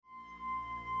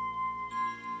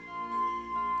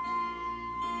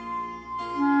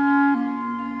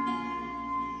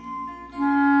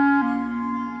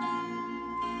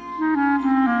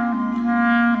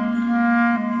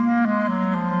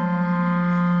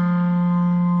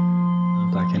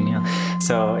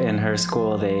So in her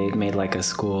school, they made like a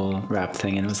school rap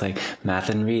thing, and it was like math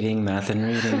and reading, math and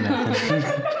reading, math and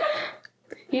reading.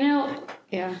 You know,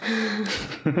 yeah.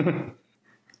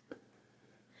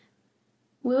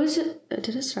 What was it?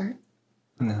 Did it start?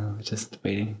 No, just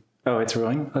waiting. Oh, it's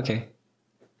rolling? Okay.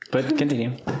 But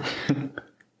continue.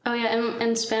 Oh yeah,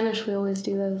 in Spanish we always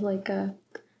do those like for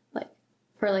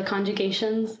like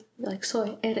conjugations. Like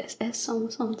soy, eres, es,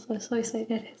 somos, soy,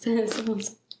 eres,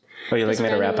 somos. Oh, you like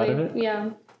made a rap out of it?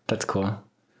 Yeah. That's cool.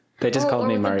 They just called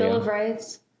me with Mario. The Bill of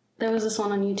Rights. There was this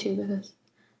one on YouTube. It goes,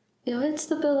 it's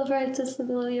the Bill of Rights, it's the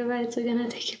Bill of your rights. We're gonna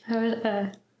take your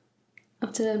power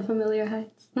up to unfamiliar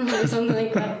heights. Or something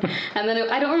like that. And then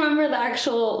I don't remember the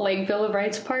actual like Bill of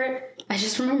Rights part. I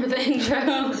just remember the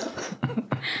intro.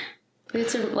 We had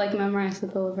to like memorize the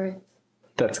Bill of Rights.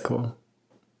 That's cool.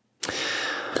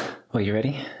 Well, you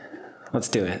ready? Let's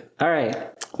do it. All right.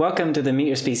 Welcome to the Meet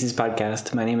Your Species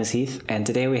podcast. My name is Heath, and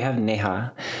today we have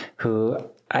Neha, who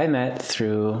I met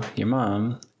through your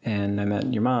mom, and I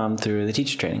met your mom through the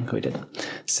teacher training we did.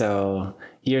 So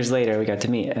years later, we got to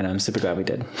meet, and I'm super glad we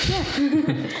did. Yeah.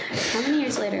 How many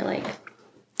years later? Like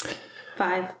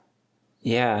 5.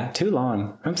 Yeah, too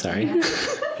long. I'm sorry.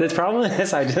 The problem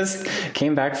is I just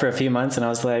came back for a few months and I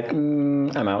was like,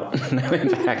 I'm out. And I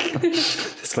went back.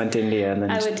 Just went to India. And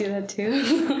then I would do that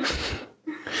too.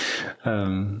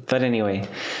 But anyway,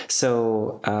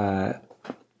 so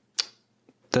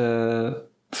the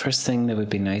first thing that would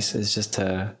be nice is just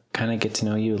to kind of get to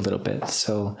know you a little bit.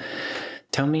 So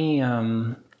tell me,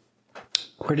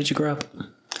 where did you grow up?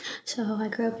 So I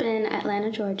grew up in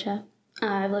Atlanta, Georgia.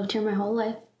 I've lived here my whole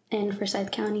life in Forsyth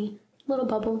County. Little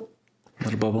bubble.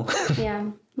 Little bubble.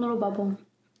 Yeah, little bubble.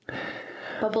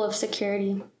 Bubble of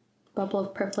security. Bubble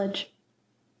of privilege.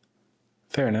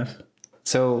 Fair enough.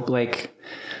 So, like,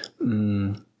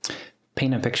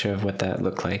 paint a picture of what that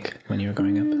looked like when you were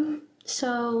growing up.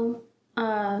 So, we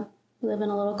live in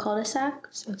a little cul-de-sac,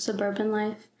 so suburban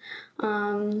life.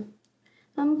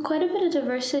 Quite a bit of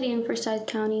diversity in Forsyth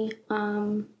County.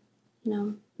 So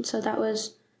that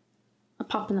was a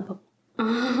pop in the bubble.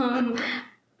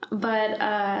 But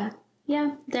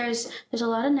yeah, there's a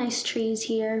lot of nice trees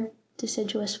here,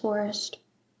 deciduous forest,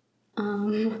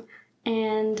 and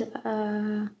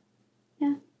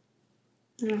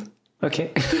yeah.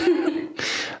 Okay.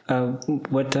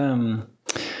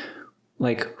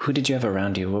 Like, who did you have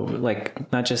around you?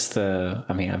 Like, not just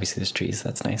obviously there's trees,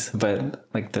 that's nice, but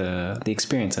like the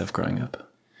experience of growing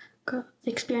up. The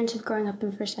experience of growing up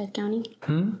in Forsyth County.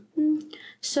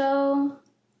 So,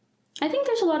 I think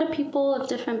there's a lot of people of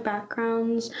different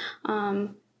backgrounds. There's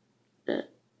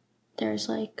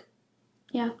a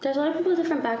lot of people with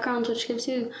different backgrounds, which gives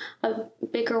you a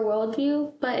bigger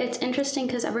worldview. But it's interesting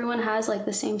because everyone has like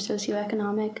the same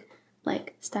socioeconomic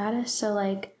like status. So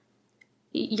like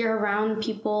you're around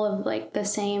people of like the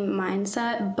same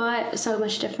mindset, but so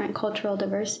much different cultural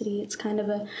diversity. It's kind of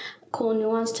a cool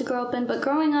nuance to grow up in. But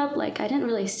growing up, like I didn't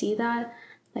really see that.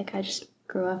 Like I just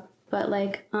grew up. But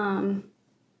like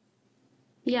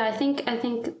yeah, I think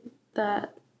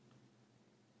that.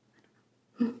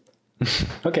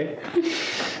 Okay.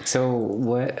 So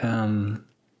what are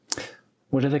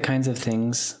the kinds of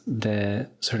things that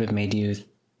sort of made you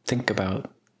think about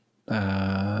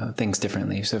things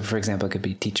differently? So for example, it could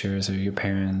be teachers or your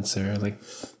parents or like.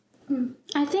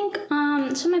 I think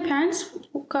so my parents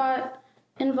got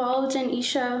involved in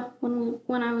Isha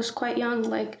when I was quite young.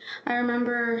 Like I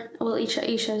remember, well, Isha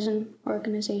is an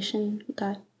organization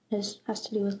that has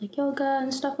to do with like yoga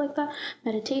and stuff like that,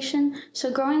 meditation.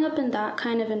 So growing up in that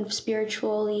kind of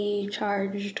spiritually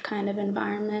charged kind of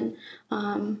environment,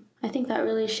 I think that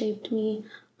really shaped me.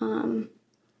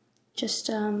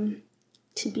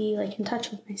 To be like in touch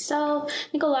with myself. I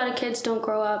think a lot of kids don't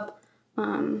grow up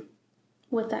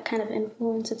with that kind of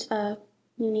influence. It's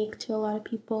unique to a lot of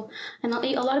people, and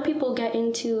a lot of people get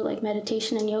into like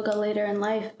meditation and yoga later in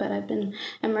life, but I've been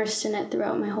immersed in it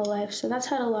throughout my whole life, so that's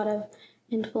had a lot of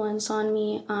influence on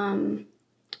me.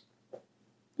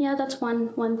 Yeah, that's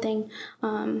one thing.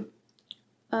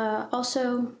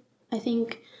 Also, I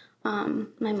think my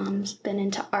mom's been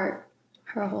into art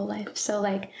her whole life, so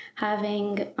like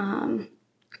having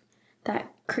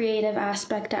that creative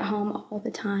aspect at home all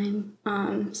the time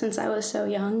since I was so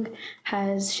young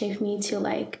has shaped me to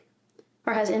like,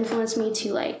 or has influenced me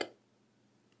to like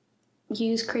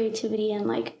use creativity in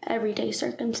like everyday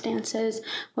circumstances,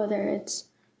 whether it's,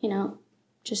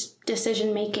 just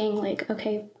decision making, like,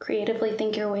 okay, creatively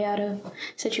think your way out of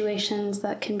situations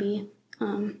that can be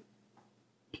like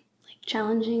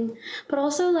challenging, but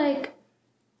also like,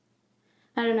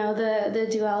 I don't know, the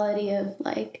duality of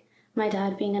like my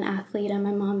dad being an athlete and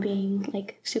my mom being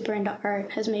like super into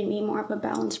art has made me more of a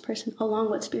balanced person, along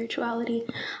with spirituality.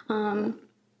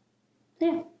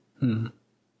 Yeah.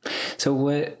 So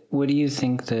what do you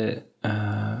think that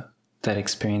that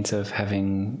experience of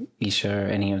having Isha or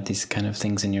any of these kind of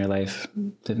things in your life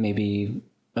that maybe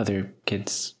other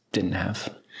kids didn't have?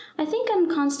 I think I'm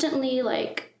constantly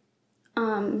like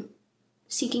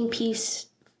seeking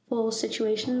peaceful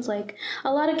situations. Like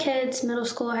a lot of kids, middle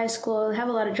school, high school, have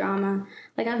a lot of drama.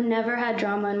 Like I've never had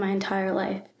drama in my entire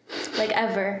life, like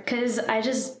ever, because I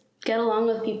just get along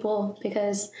with people,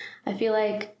 because I feel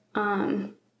like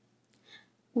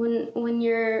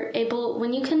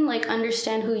when you can like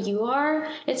understand who you are,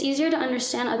 it's easier to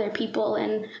understand other people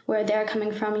and where they're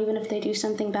coming from, even if they do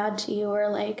something bad to you or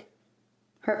like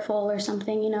hurtful or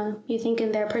something, you know, you think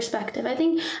in their perspective. I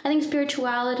think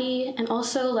spirituality, and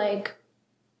also like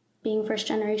being first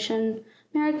generation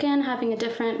American, having a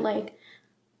different like,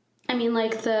 I mean,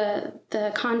 like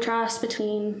the contrast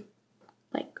between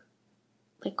like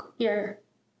your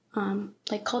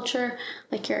like culture,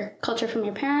 like your culture from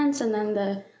your parents, and then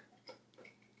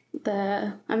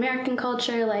the American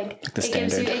culture, like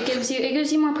it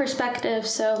gives you more perspective.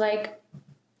 So like,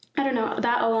 I don't know,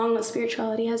 that along with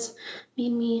spirituality has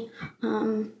made me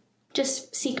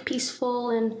just seek peaceful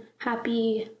and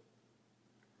happy,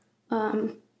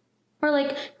 or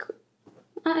like,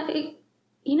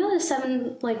 you know, the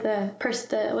seven, like the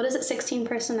what is it, 16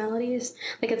 personalities?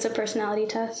 Like it's a personality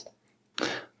test.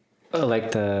 Oh,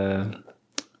 like the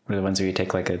ones where you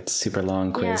take like a super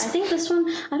long quiz. Yeah, I think this one,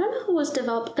 I don't know who was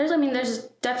developed. There's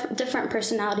different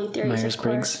personality theories.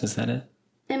 Myers-Briggs, is that it?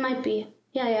 It might be.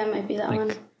 Yeah, it might be that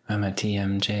one. I'm a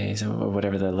TMJ, or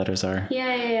whatever the letters are.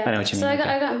 Yeah. I know what you mean. So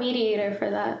I got mediator for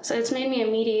that. So it's made me a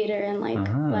mediator in like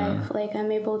life. Like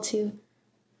I'm able to,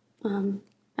 I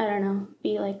don't know,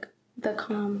 be like the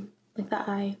calm, like the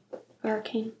eye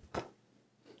hurricane.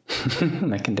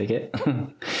 I can dig it.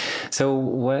 So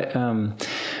what,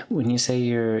 when you say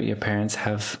your parents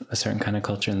have a certain kind of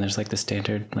culture and there's like the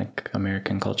standard like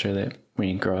American culture that when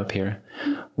you grow up here,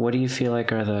 what do you feel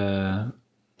like are the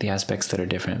aspects that are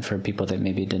different for people that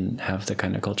maybe didn't have the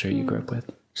kind of culture you grew up with?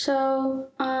 So,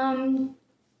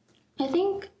 I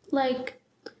think like,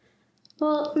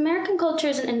 well, American culture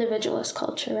is an individualist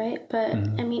culture, right? But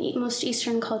I mean, most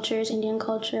Eastern cultures, Indian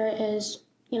culture is,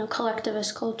 you know,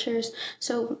 collectivist cultures.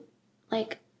 So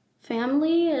like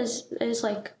family is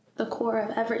like the core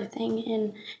of everything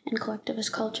in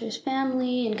collectivist cultures,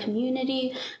 family and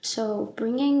community. So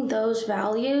bringing those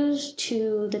values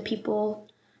to the people,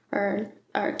 or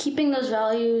keeping those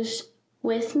values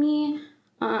with me,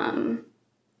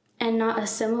 and not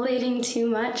assimilating too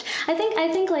much. I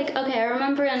think like, okay, I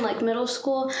remember in like middle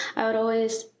school, I would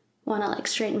always want to like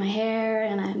straighten my hair,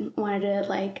 and I wanted to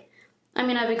like, I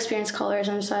mean, I've experienced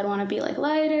colorism, so I'd want to be like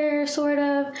lighter, sort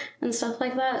of, and stuff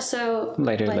like that. So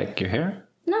lighter, like your hair?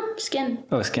 No, skin.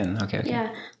 Oh, skin. Okay.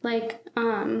 Yeah, like,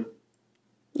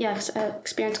 yeah, 'cause I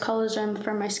experienced colorism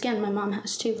from my skin. My mom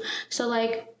has too. So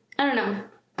like, I don't know.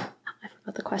 I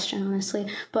forgot the question, honestly,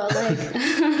 but like,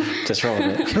 just roll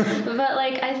with it. But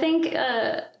like, I think,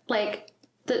 like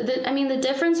the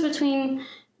difference between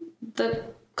the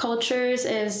cultures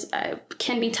is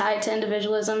can be tied to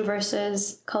individualism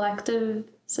versus collective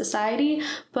society,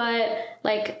 but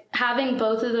like having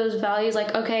both of those values,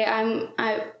 like, okay,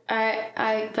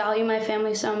 I value my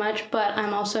family so much, but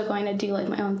I'm also going to do like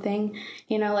my own thing,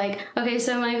 you know, like, okay,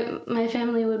 so my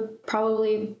family would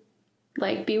probably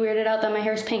like be weirded out that my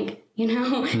hair's pink, you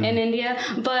know, in India,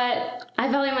 but I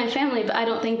value my family, but I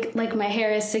don't think like my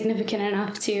hair is significant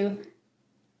enough to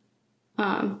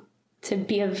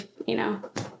be of, you know,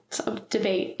 some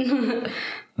debate. I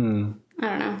don't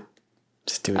know.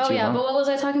 Just do what you want. But what was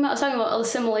I talking about? I was talking about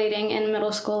assimilating in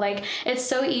middle school. Like, it's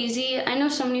so easy. I know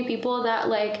so many people that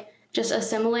like just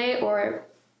assimilate, or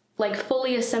like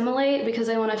fully assimilate because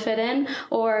they want to fit in,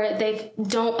 or they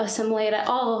don't assimilate at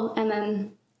all and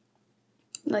then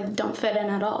like don't fit in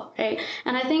at all, right?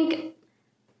 And I think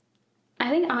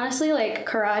honestly, like,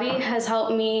 karate has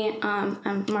helped me. I'm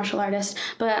a martial artist,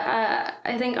 but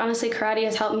I think honestly karate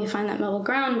has helped me find that middle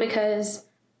ground, because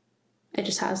it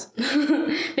just has.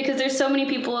 Because there's so many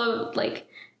people of like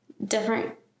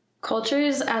different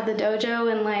cultures at the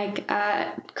dojo and like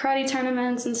at karate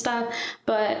tournaments and stuff,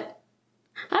 but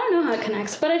I don't know how it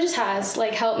connects, but it just has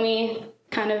like helped me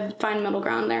kind of find middle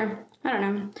ground there. I don't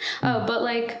know. Oh, but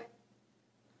like,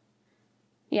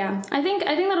 yeah, I think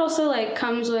that also like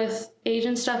comes with age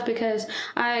and stuff, because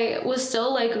I was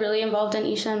still like really involved in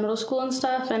Isha in middle school and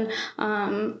stuff, and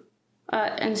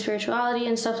spirituality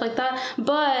and stuff like that.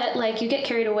 But like you get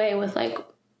carried away with like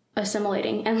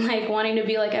assimilating and like wanting to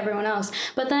be like everyone else.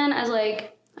 But then as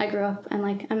like I grew up and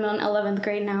like I'm in 11th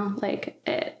grade now, like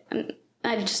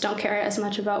I just don't care as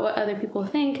much about what other people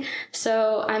think.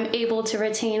 So I'm able to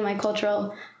retain my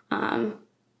cultural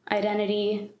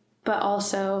identity, but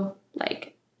also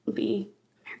like be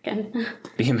American.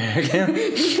 Be American?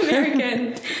 Be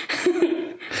American.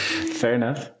 Fair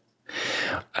enough.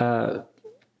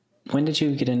 When did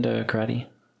you get into karate?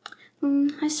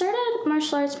 I started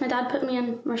martial arts. My dad put me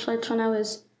in martial arts when I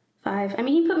was 5. I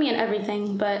mean, he put me in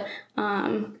everything, but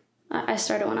I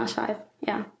started when I was 5.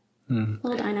 Yeah.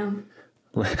 Little dino.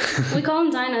 We call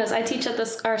them dinos. I teach at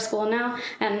our school now,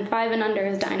 and 5 and under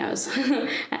is dinos.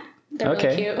 They're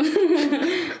really cute.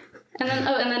 and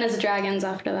then it's dragons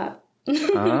after that.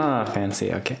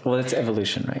 Fancy. Okay. Well, it's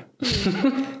evolution, right?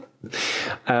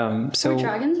 So were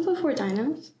dragons before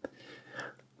dinos?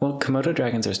 Well, Komodo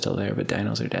dragons are still there, but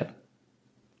dinos are dead.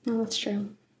 No, that's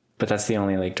true. But that's the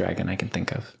only like dragon I can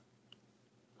think of.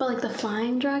 But like the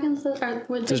flying dragons,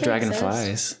 there's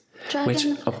dragonflies. Which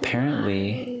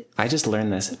apparently, I just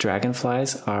learned this.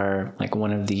 Dragonflies are like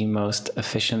one of the most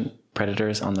efficient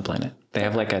predators on the planet. They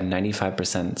have like a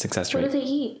 95% success rate. What do they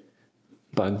eat?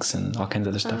 Bugs and all kinds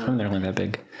of other stuff. They're only that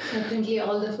big. I think eat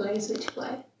all the flies which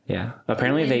fly. Yeah.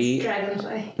 Apparently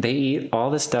Dragonfly. They eat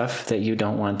all the stuff that you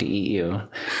don't want to eat you,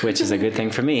 which is a good thing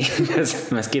for me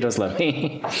because mosquitoes love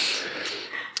me.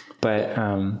 But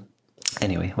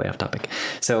anyway, way off topic.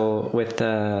 So with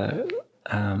the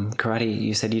karate,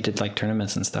 you said you did like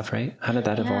tournaments and stuff, right? How did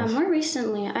that evolve? Yeah, more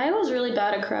recently. I was really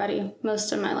bad at karate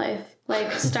most of my life.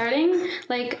 Like starting,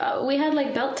 like we had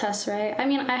like belt tests, right? I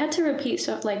mean, I had to repeat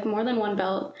like more than one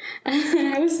belt.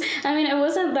 It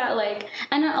wasn't that like,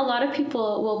 and a lot of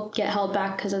people will get held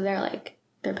back because of their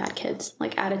bad kids,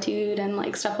 like attitude and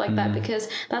like stuff like that, because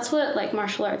that's what like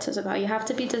martial arts is about. You have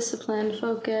to be disciplined,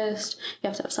 focused, you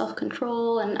have to have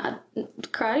self-control, and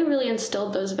karate really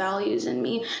instilled those values in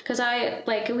me, because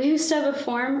we used to have a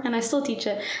form, and I still teach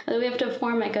it. We have to have a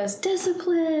form that goes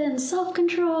discipline,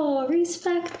 self-control,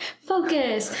 respect,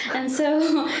 focus, and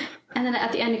so and then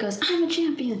at the end it goes, I'm a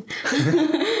champion.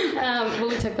 But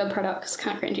we took that part out because it's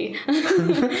kind of cringy.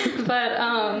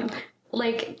 But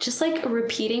like just like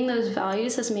repeating those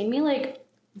values has made me like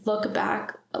look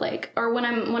back, like, or when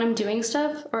I'm doing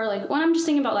stuff, or like when I'm just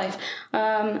thinking about life,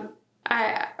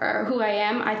 or who I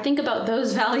am, I think about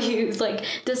those values, like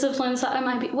discipline. So I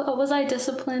might be, was I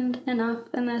disciplined enough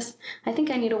in this? I think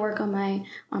I need to work on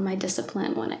my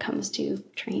discipline when it comes to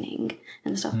training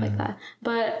and stuff like that.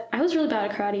 But I was really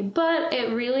bad at karate, but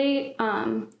it really,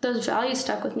 those values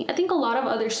stuck with me. I think a lot of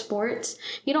other sports,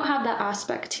 you don't have that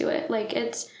aspect to it. Like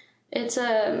it's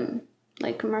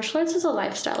like martial arts is a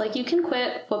lifestyle. Like you can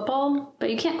quit football, but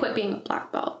you can't quit being a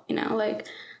black belt, like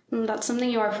that's something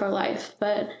you are for life.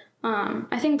 But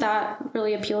I think that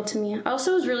really appealed to me. I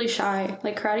also was really shy.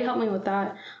 Like karate helped me with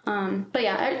that. But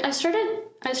yeah, I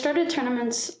started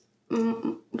tournaments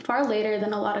far later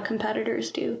than a lot of competitors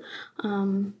do.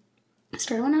 I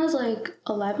started when I was like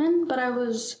 11, but it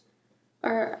was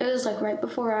like right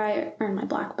before I earned my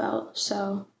black belt.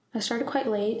 So I started quite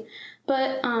late.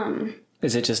 But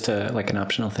is it just like an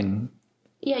optional thing?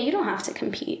 Yeah, you don't have to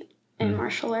compete in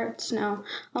martial arts. No,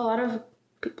 a lot of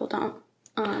people don't.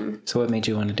 So what made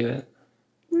you want to do it?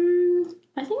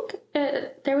 I think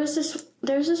there was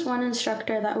this one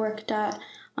instructor that worked at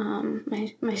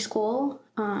my school,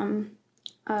 and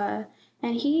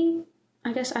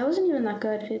I guess I wasn't even that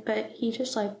good, but he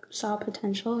just like saw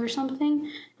potential or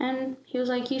something, and he was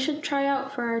like, you should try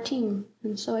out for our team.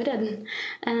 And so I did.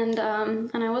 And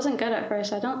I wasn't good at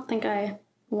first. I don't think I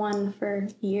won for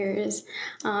years.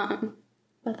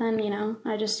 But then,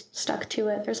 I just stuck to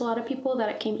it. There's a lot of people that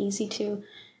it came easy to,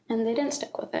 and they didn't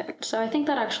stick with it. So I think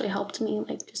that actually helped me,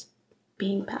 like just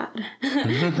being bad,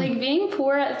 like being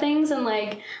poor at things and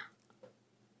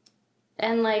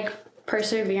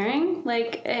persevering,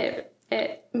 like it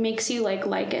makes you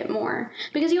like it more,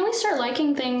 because you only start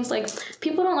liking things, like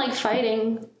people don't like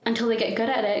fighting until they get good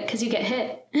at it, because you get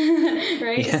hit.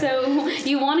 Right? Yeah. So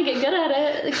you want to get good at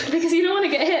it because you don't want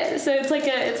to get hit. So it's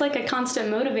like a constant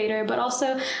motivator. But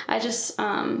also I just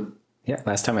yeah,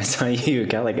 last time I saw you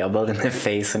got like elbowed in the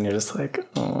face and you're just like,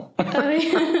 oh. Oh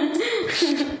yeah.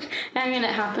 I mean,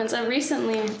 it happens.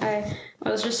 Recently I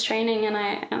was just training,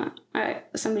 and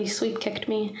somebody sweep kicked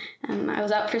me, and I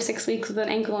was out for 6 weeks with an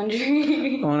ankle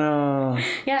injury. Oh no.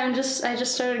 Yeah, I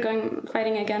just started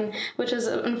fighting again, which is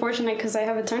unfortunate because I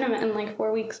have a tournament in like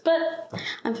 4 weeks. But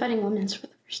I'm fighting women's for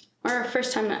the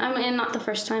first time. I mean, not the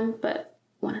first time, but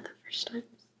one of the first times.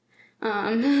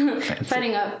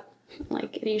 Fighting up,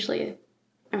 like usually.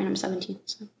 I'm 17,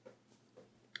 so.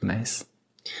 Nice.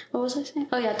 What was I saying?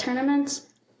 Oh yeah, tournaments.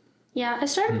 Yeah, I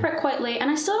started quite late, and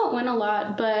I still don't win a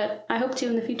lot, but I hope to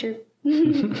in the future.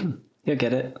 You'll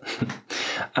get it.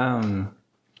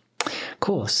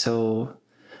 Cool. So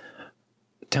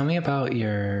tell me about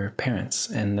your parents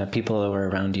and the people that were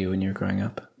around you when you were growing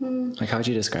up. Like, how would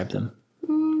you describe them?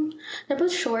 They're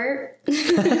both short. That's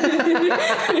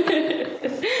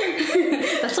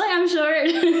why I'm short.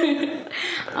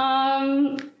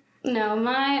 No,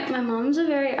 my mom's a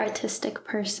very artistic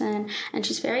person, and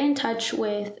she's very in touch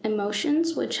with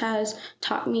emotions, which has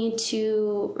taught me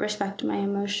to respect my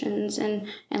emotions and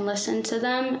listen to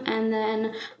them. And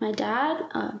then my dad,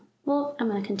 well, I'm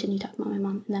going to continue talking about my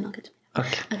mom, and then I'll get to my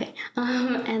dad. Okay.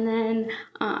 And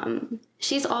then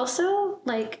she's also,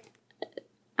 like,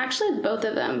 actually both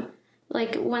of them,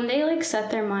 like, when they, like,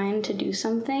 set their mind to do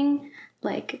something,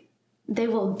 like, they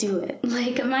will do it.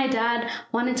 Like, my dad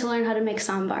wanted to learn how to make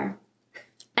sambar.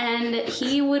 And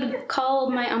he would call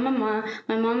my amama,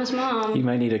 my mama's mom. You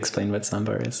might need to explain what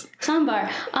sambar is. Sambar.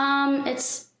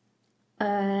 It's,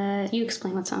 you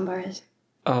explain what sambar is.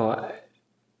 Oh,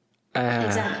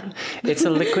 Exactly. It's a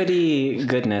liquidy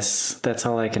goodness. That's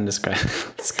all I can describe.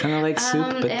 It's kind of like soup,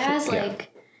 but it has,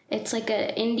 like, it's like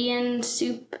an Indian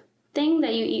soup thing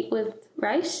that you eat with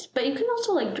rice, but you can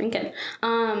also, like, drink it.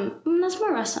 That's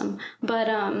more rasam, but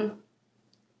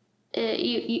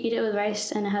you eat it with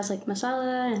rice, and it has, like,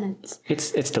 masala, and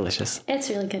it's delicious. It's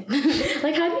really good.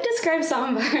 Like, how do you describe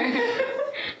sambar?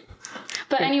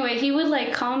 But anyway, he would,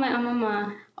 like, call my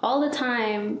amama all the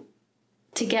time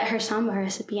to get her sambar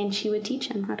recipe, and she would teach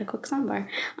him how to cook sambar.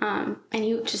 And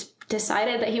he just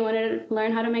decided that he wanted to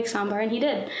learn how to make sambar, and he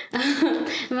did.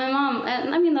 My mom,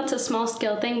 I mean, that's a small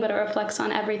scale thing, but it reflects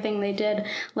on everything they did.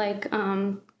 Like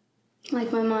my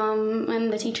mom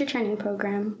in the teacher training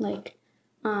program, like,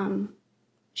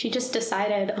 she just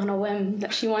decided on a whim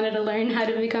that she wanted to learn how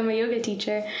to become a yoga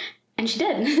teacher, and she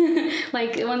did.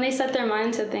 Like, when they set their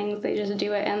mind to things, they just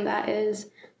do it, and that is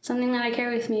something that I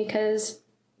carry with me, because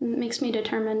it makes me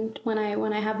determined when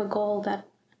I have a goal that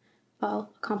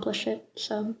I'll accomplish it.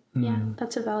 So yeah,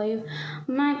 that's a value.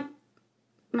 My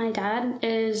dad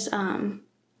is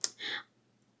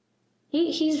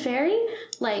he's very,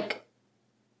 like,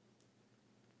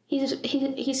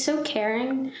 he's so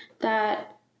caring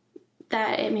that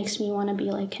it makes me want to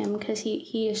be like him, because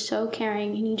he is so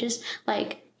caring, and he just,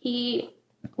 like, he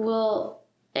will,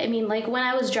 I mean, like, when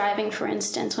I was driving, for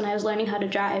instance, when I was learning how to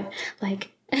drive,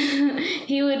 like,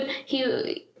 he would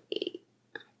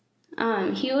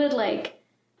like,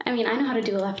 I mean, I know how to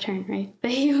do a left turn, right?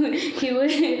 But he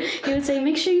would say,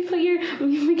 make sure you put your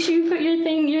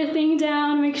thing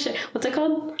down. Make sure, what's it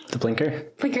called? The blinker.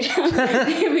 Blinker down.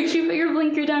 Make sure you put your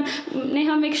blinker down.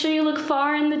 Neha, make sure you look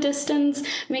far in the distance.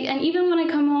 And even when I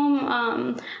come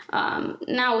home,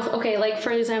 now, like,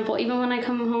 for example, even when I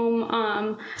come home,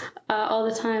 all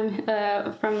the time,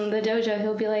 from the dojo,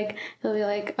 he'll be like,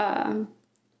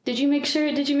 did you make sure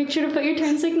to put your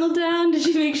turn signal down? Did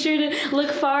you make sure to look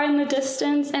far in the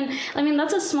distance? And I mean,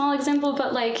 that's a small example,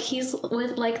 but, like, he's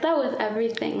with, like, that with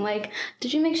everything. Like,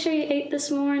 did you make sure you ate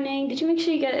this morning? Did you make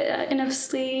sure you get enough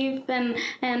sleep? And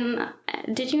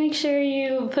did you make sure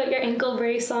you put your ankle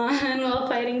brace on while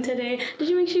fighting today? Did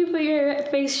you make sure you put your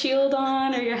face shield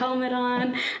on or your helmet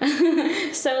on?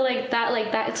 So, like,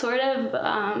 that sort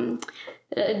of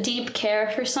deep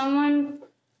care for someone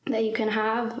that you can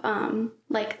have,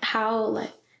 like, how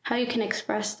you can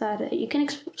express that. You can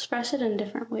express it in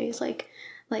different ways, like,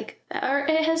 or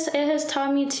it has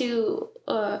taught me to,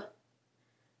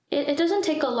 it doesn't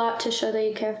take a lot to show that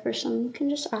you care for someone. You can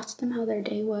just ask them how their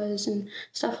day was and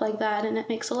stuff like that, and it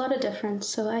makes a lot of difference.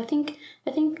 So I think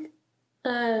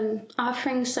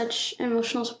offering such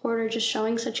emotional support or just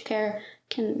showing such care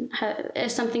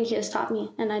is something he has taught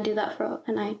me, and I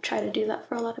try to do that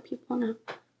for a lot of people now.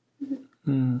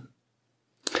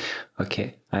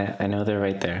 Okay, I know they're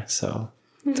right there, so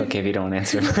it's okay if you don't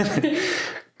answer.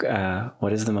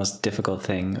 What is the most difficult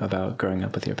thing about growing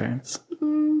up with your parents?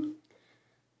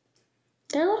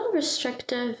 They're a little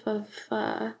restrictive of,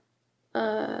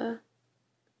 as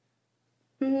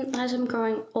I'm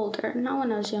growing older, not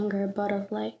when I was younger, but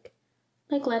of, like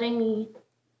letting me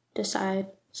decide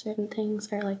certain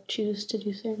things, or, like, choose to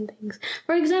do certain things.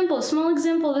 For example, small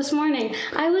example, this morning,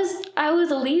 I was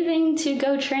leaving to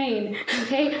go train,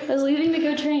 okay? I was leaving to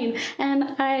go train,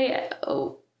 and I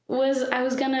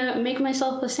was gonna make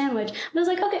myself a sandwich. But I was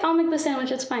like, okay, I'll make the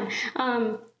sandwich, it's fine.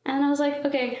 And I was like,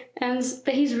 okay,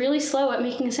 but he's really slow at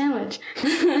making a sandwich.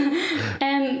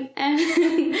 and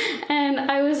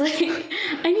I was like,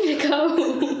 I need to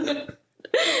go.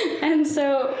 And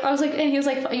So I was like, and he was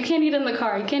like, you can't eat in the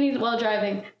car. You can't eat while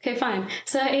driving. Okay, fine.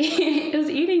 So I was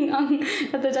eating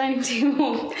at the dining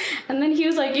table. And then he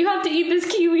was like, you have to eat this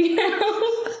kiwi now.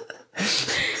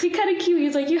 He cut a kiwi.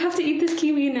 He's like, you have to eat this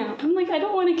kiwi now. I'm like, I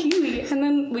don't want a kiwi. And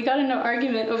then we got into an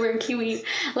argument over a kiwi.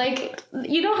 Like,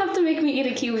 you don't have to make me eat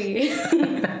a kiwi.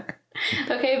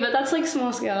 Okay, but that's like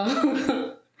small scale.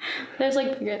 There's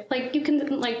like bigger, like you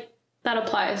can, like, that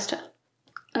applies to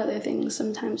other things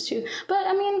sometimes too. But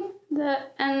I mean,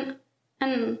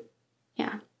 and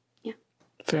yeah.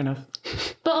 Fair enough.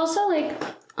 But also like,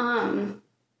 no,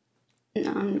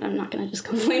 I'm not gonna just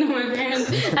complain on my parents.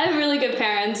 I have really good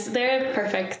parents. They're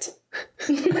perfect.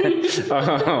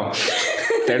 Oh,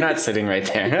 they're not sitting right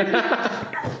there.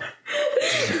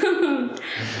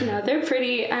 No, they're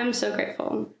pretty. I'm so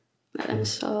grateful. I'm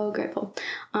so grateful.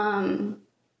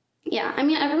 Yeah, I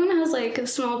mean, everyone has like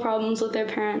small problems with their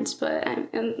parents, but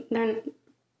and they're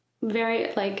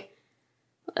very like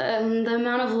the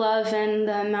amount of love and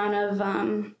the amount of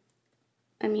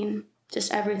I mean,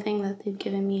 just everything that they've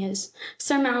given me is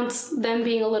surmounts them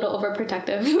being a little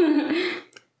overprotective.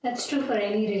 That's true for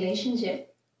any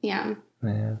relationship. Yeah.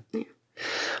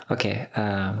 Okay.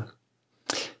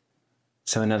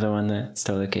 So another one that's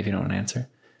totally okay if you don't want to answer.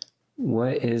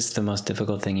 What is the most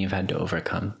difficult thing you've had to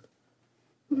overcome?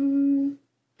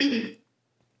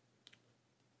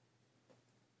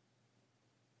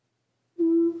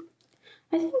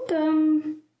 I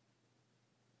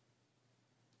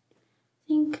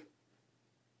think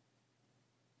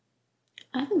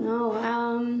I don't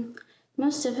know.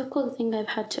 Most difficult thing I've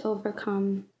had to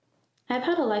overcome. I've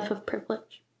had a life of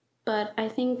privilege, but I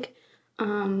think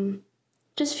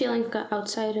just feeling like an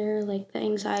outsider, like the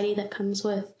anxiety that comes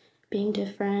with being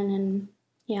different, and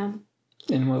yeah.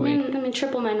 In what way? I mean,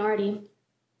 triple minority.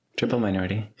 Triple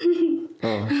minority.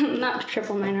 Oh. Not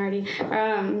triple minority.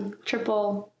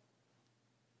 Triple.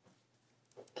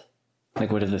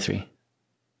 Like, what are the three?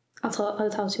 I'll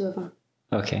tell two of them.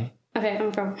 Okay. Okay,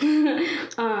 I'm from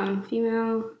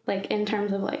female, like in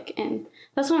terms of like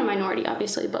that's not a minority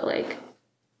obviously, but like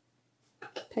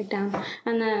peg down,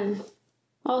 and then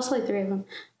also like three of them,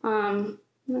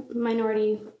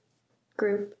 minority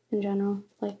group in general,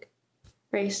 like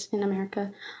race in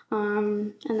America,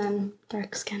 and then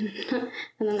dark skin,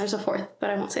 and then there's a fourth, but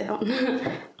I won't say that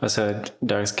one. Also,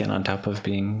 dark skin on top of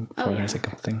being foreign yeah. is a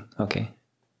couple thing. Okay.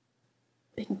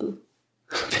 Big boo.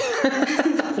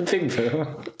 Big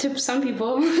boo. To some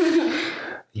people.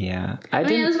 Yeah. I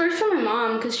mean, it was worse for my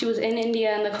mom because she was in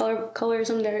India and the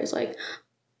colorism there is like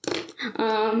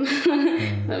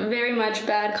very much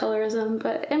bad colorism.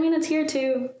 But I mean, it's here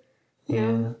too.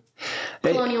 Yeah.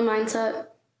 Colonial mindset.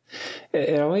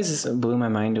 It always blew my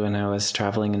mind when I was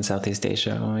traveling in Southeast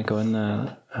Asia, when we go in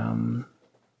the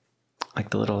like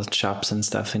the little shops and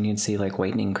stuff, and you'd see like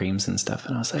whitening creams and stuff,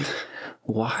 and I was like,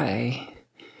 why?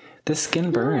 This skin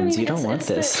burns. You don't want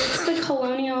this. It's the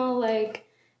colonial like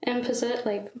imposite,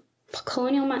 like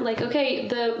colonial mind. Like, okay,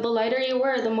 the lighter you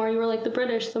were, the more you were like the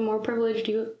British, the more privilege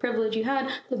you had,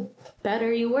 the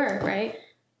better you were, right?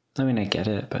 I mean, I get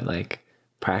it, but like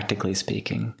practically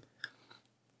speaking,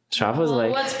 Shrav was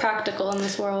like, what's practical in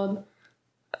this world?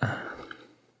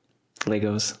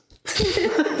 Legos.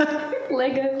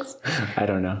 Legos. I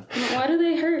don't know. Why do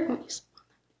they hurt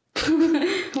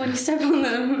when you step on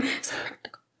them? It's not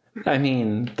practical. I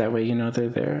mean, that way you know they're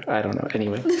there. I don't know.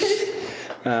 Anyway.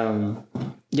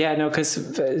 Yeah, no, because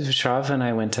Shrav and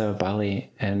I went to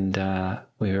Bali, and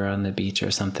we were on the beach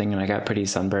or something, and I got pretty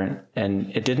sunburnt,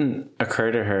 and it didn't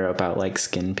occur to her about like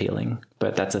skin peeling,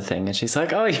 but that's a thing. And she's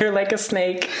like, oh, you're like a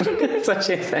snake. That's what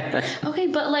she said. Okay,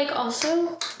 but like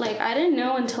also, like I didn't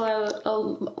know until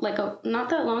not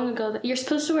that long ago that you're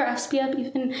supposed to wear SPF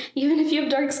even if you have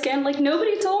dark skin. Like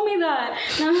nobody told me that.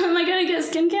 Now am I gonna get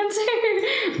skin cancer?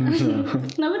 No.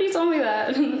 Nobody told me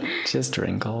that. Just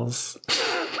wrinkles.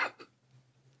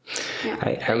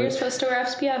 Yeah, you're supposed to wear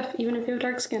SPF even if you have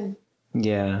dark skin.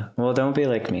 Yeah, well, don't be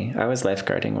like me. I was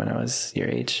lifeguarding when I was your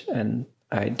age, and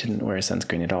I didn't wear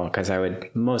sunscreen at all because I would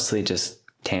mostly just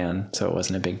tan, so it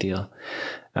wasn't a big deal.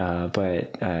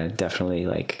 But definitely,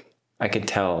 like, I could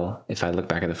tell if I look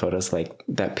back at the photos, like,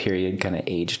 that period kind of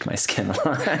aged my skin a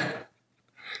lot.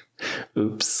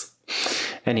 Oops.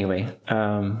 Anyway,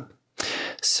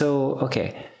 so,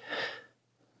 okay.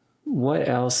 What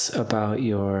else about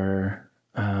your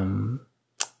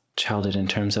childhood in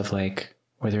terms of, like,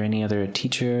 were there any other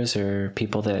teachers or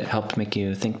people that helped make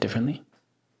you think differently?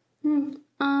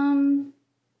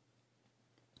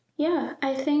 Yeah,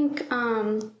 I think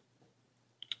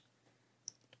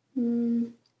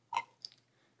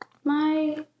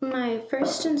my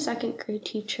first and second grade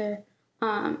teacher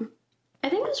I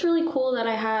think it was really cool that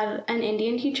I had an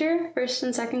Indian teacher first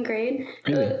and second grade.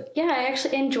 Really? Yeah, I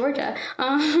actually in Georgia.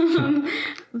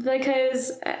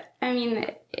 Because I mean,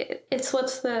 it's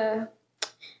the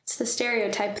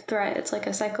stereotype threat. It's like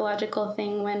a psychological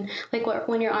thing when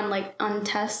when you're on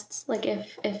tests, like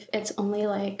if it's only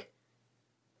like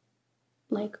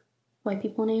white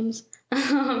people names,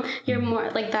 you're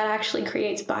more like that actually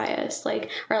creates bias,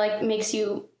 or makes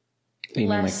you. You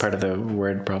mean like part of the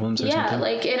word problems or something? Yeah,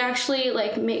 like it actually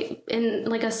in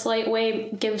like a slight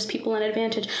way gives people an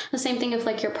advantage. The same thing if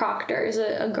like your proctor is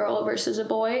a girl versus a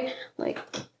boy,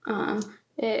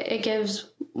 it gives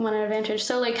one an advantage.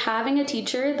 So like having a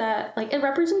teacher that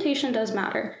representation does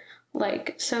matter.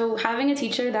 Like so having a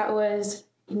teacher that was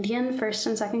Indian first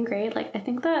and second grade, I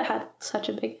think that had such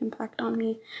a big impact on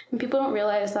me, and people don't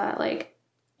realize that. I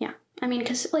mean,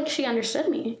 because she understood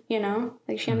me,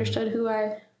 she understood who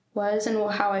I was and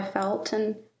how I felt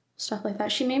and stuff like that.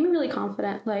 She made me really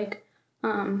confident.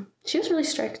 She was really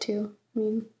strict too. I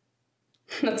mean,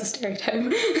 that's a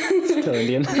stereotype. Still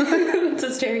Indian. It's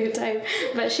a stereotype.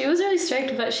 But she was really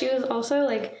strict, but she was also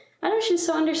I don't know, she's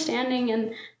so understanding,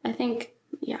 and I think,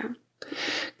 yeah.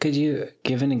 Could you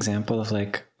give an example of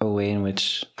a way in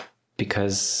which,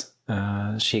 because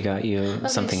she got you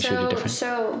something she would do different?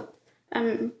 So,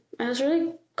 it was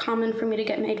really common for me to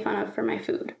get made fun of for my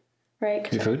food.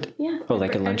 Right? Your food? Yeah. Oh,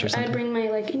 like at lunch or something? I'd bring my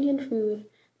Indian food.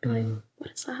 Be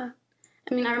what is that?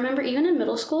 I mean, I remember even in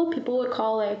middle school, people would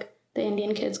call the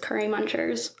Indian kids curry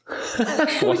munchers.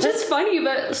 Which is funny,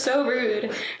 but so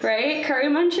rude, right? Curry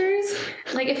munchers?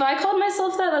 If I called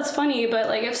myself that, that's funny,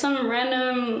 but if some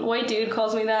random white dude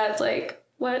calls me that, it's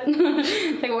what?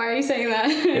 Why are you saying that?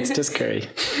 It's just curry.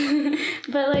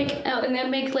 But and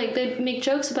they'd make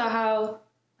jokes about how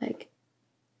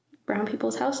brown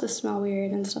people's houses smell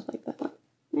weird and stuff like that.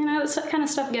 That kind of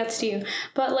stuff gets to you.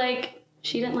 But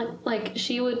she didn't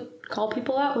she would call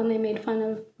people out when they made fun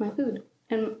of my food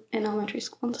in elementary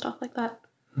school and stuff like that.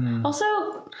 Also,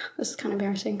 this is kind of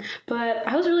embarrassing, but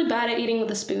I was really bad at eating with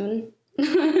a spoon.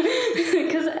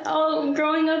 Because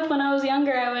growing up when I was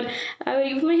younger, I would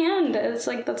eat with my hand. It's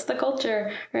that's the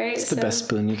culture, right? It's the best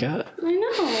spoon you got. I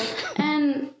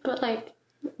know, but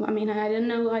I mean, I didn't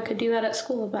know I could do that at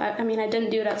school, but I didn't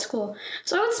do it at school.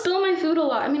 So I would spill my food a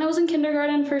lot. I mean, I was in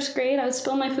kindergarten, first grade. I would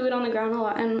spill my food on the ground a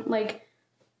lot, and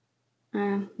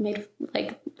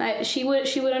she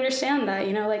would understand that,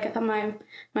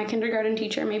 my kindergarten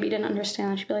teacher maybe didn't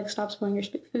understand. She'd be stop spilling your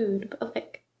food,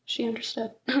 but she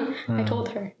understood. I told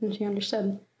her, and she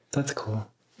understood. That's cool.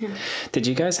 Yeah. Did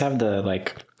you guys have the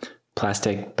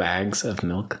plastic bags of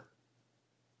milk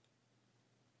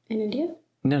In India?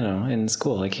 No, in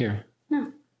school, here.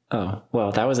 No. Oh,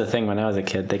 well, that was a thing when I was a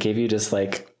kid. They gave you just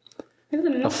a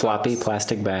floppy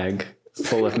plastic bag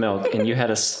full of milk, and you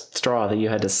had a straw that you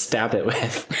had to stab it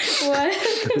with. What?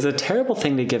 It was a terrible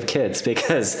thing to give kids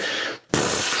because,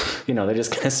 they're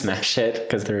just going to smash it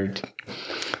because they're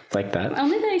like that. The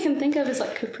only thing I can think of is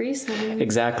Capri Sun.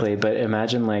 Exactly, but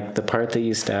imagine the part that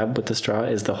you stab with the straw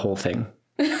is the whole thing.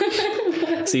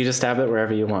 So you just stab it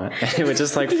wherever you want. It would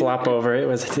just flop over. It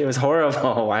was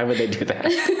horrible. Why would they do that?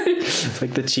 It's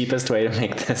the cheapest way to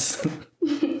make this.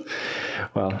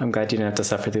 Well, I'm glad you didn't have to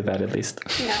suffer through that at least.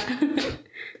 Yeah.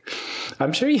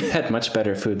 I'm sure you had much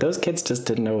better food. Those kids just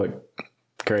didn't know what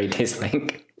curry tastes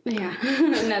like. Yeah.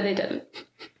 No, they didn't.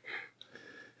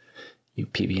 You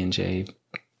PB&J.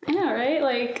 I know,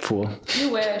 right? Fool.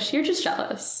 You wish. You're just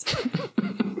jealous.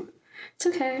 It's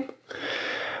okay.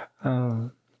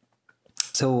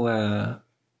 So,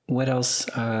 what else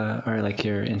are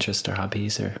your interests or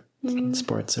hobbies or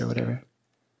sports or whatever?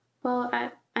 Well, I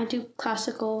do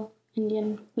classical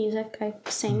Indian music. I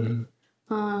sing.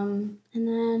 And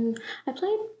then I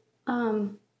played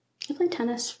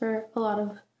tennis for a lot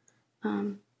of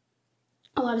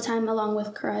time along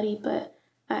with karate, but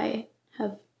I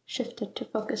have shifted to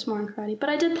focus more on karate. But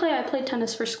I played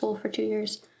tennis for school for 2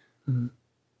 years.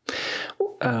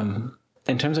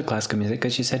 In terms of classical music,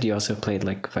 because you said you also played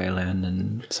violin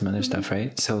and some other stuff,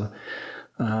 right? So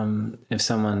if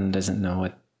someone doesn't know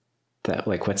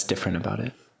what's different about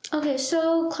it. Okay,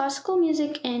 so classical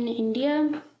music in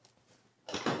India,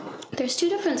 there's two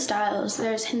different styles.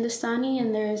 There's Hindustani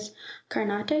and there's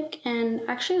Carnatic, and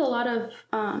actually a lot of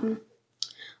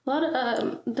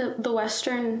the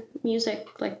Western music,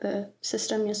 the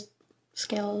system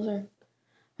scales or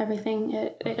everything,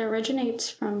 it originates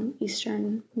from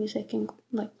Eastern music, and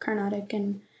Carnatic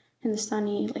and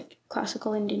Hindustani,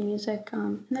 classical Indian music.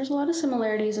 And there's a lot of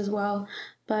similarities as well,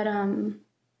 but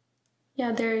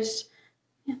yeah, there's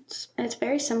It's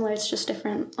very similar. It's just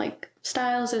different like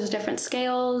styles. There's different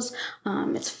scales.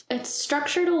 It's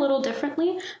structured a little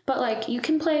differently, but like you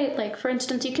can play like for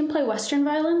instance you can play Western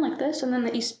violin like this, and then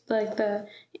the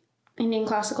Indian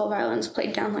classical violins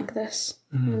played down like this,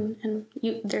 and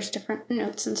there's different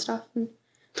notes and stuff.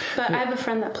 But I have a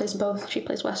friend that plays both. She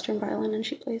plays Western violin and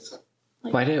she plays.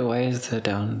 Like, why is the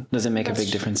down? Does it make a big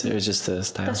difference, or is just the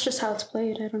style? That's just how it's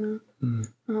played. I don't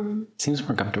know. Seems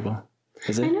more comfortable.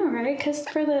 Is it? I know, right? Because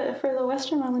for the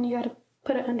Western violin, you got to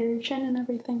put it under your chin and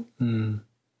everything.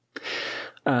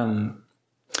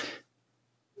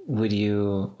 Would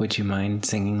you mind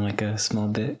singing like a small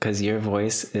bit? Because your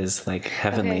voice is like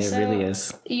heavenly. Okay, so it really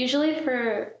is. Usually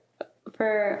for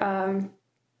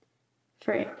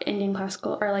Indian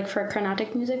classical or like for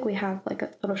Carnatic music, we have like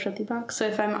a little shruti box. So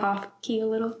if I'm off key a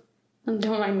little,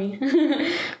 don't mind me.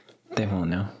 They won't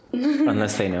know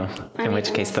unless they know. In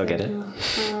which case they'll get it.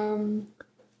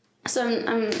 So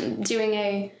I'm doing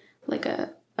a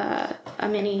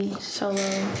mini solo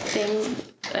thing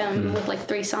with like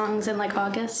 3 songs in like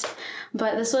August.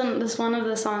 But this one of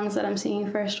the songs that I'm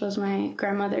singing first was my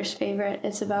grandmother's favorite.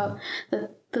 It's about the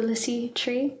Lissi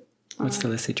tree. What's the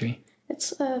Lissi tree?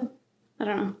 It's I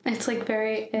don't know. It's like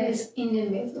very. It's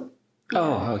Indian basil.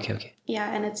 Oh, okay.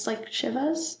 Yeah, and it's like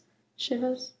Shiva's.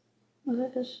 Was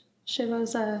it?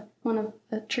 Shiva's one of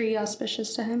a tree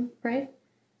auspicious to him, right?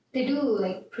 They do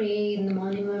like pray in the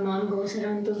morning. My mom goes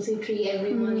around Tulsi tree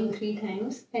every morning 3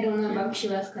 times. I don't know about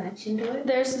Shiva's connection to it.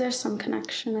 There's some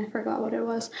connection. I forgot what it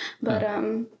was, but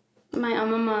my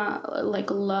mama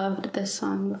like loved this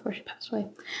song before she passed away,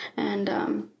 and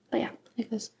but yeah,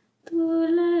 it goes.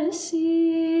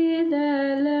 Tulasi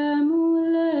dala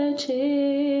mula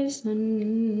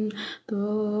chesan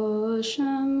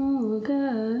doshamuga.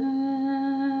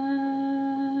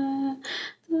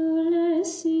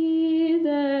 Tulasi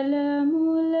dala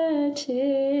mula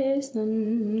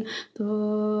chesan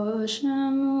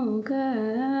doshamuga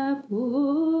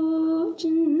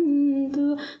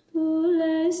pujantu.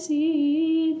 Tulasi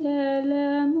dala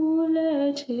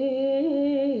mula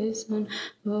chesan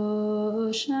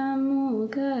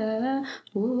doshamuga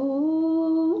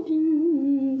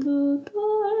pujantu.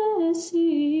 Tulasi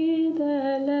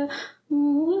dala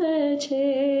mula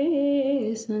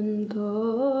chesan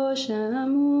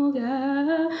doshamuga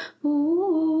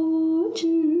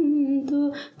pujantu.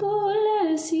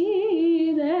 Tulasi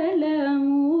dala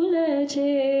mula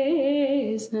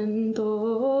chesan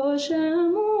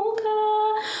doshamuga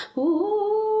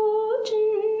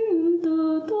pujantu.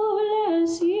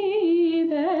 Tulasi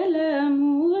dala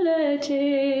mula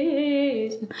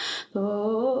chesan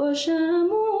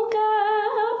doshamuga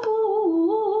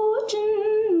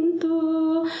pujantu.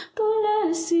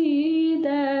 Tulasi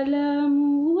dala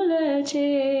mula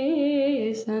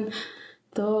chesan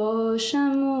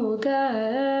doshamuga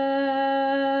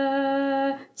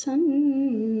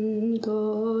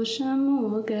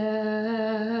santoshamuga.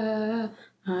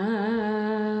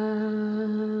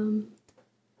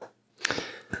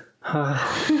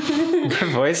 Your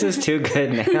voice is too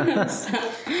good now.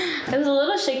 It was a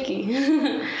little shaky.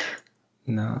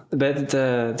 No, but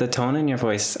the tone in your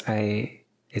voice,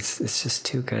 it's just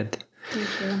too good. Thank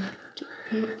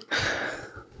you.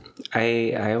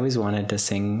 I always wanted to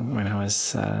sing when I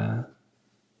was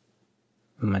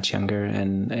much younger,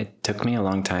 and it took me a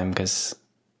long time because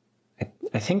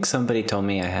I think somebody told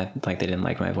me they didn't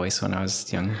like my voice when I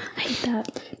was young. I hate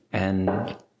that.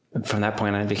 And from that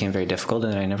point on, it became very difficult,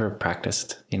 and I never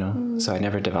practiced, so I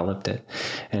never developed it.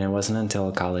 And it wasn't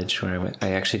until college where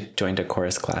I actually joined a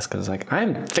chorus class because I was like,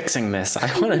 I'm fixing this.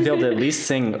 I want to be able to at least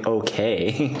sing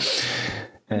okay.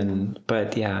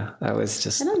 But yeah, that was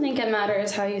just. I don't think it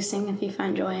matters how you sing if you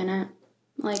find joy in it.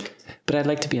 But I'd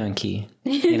like to be on key,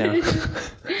 Yeah.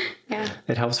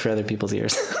 It helps for other people's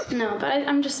ears. No, but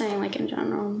I'm just saying, in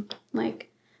general, my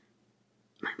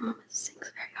mom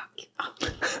sings very off key.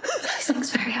 She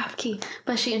sings very off key,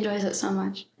 but she enjoys it so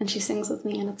much, and she sings with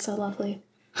me, and it's so lovely.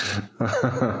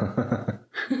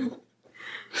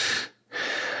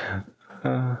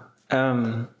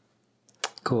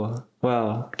 Cool.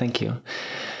 Well, thank you.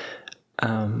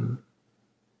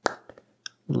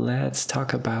 Let's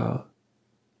talk about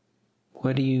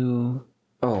what do you...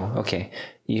 Oh, okay.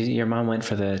 Your mom went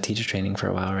for the teacher training for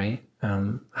a while, right?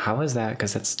 How was that?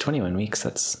 Because that's 21 weeks.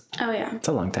 Oh, yeah. It's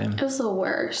a long time. It was the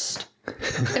worst.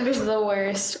 It was the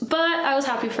worst. But I was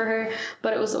happy for her,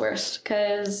 but it was the worst.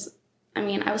 Because,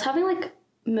 I was having,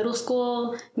 middle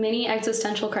school mini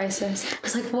existential crisis. I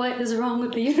was like, what is wrong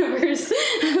with the universe?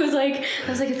 I was like,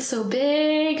 it's so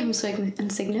big. I'm so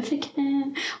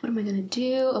insignificant. What am I gonna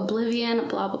do? Oblivion,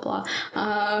 blah blah blah.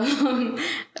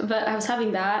 But I was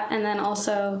having that, and then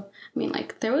also, I mean,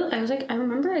 like I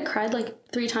remember I cried like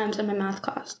 3 times in my math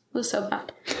class. It was so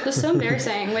bad. It was so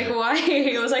embarrassing. Like, why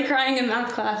was I crying in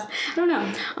math class? I don't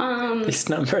know. These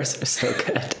numbers are so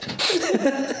good.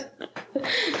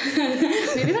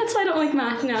 Maybe that's why I don't like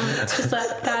math now. It's just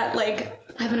that like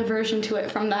I have an aversion to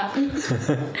it from that.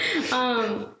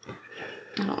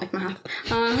 I don't like math.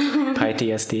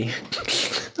 PTSD.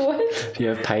 What? You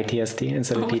have PTSD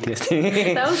instead of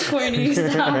PTSD. That was corny.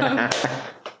 Stop.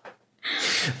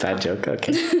 Bad joke.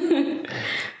 Okay.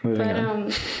 Moving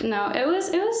on. No, it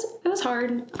was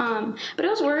hard. But it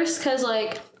was worse because,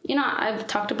 like, you know, I've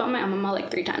talked about my mama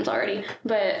like 3 times already,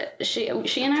 but she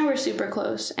and I were super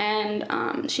close,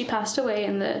 and she passed away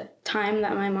in the time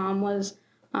that my mom was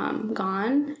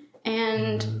gone,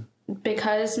 and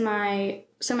because my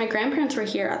grandparents were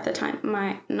here at the time,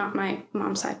 not my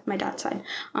mom's side, my dad's side,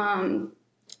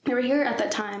 they were here at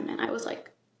that time, and I was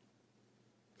like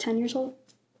 10 years old.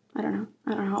 I don't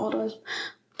know how old I was.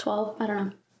 12, I don't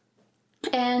know.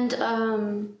 And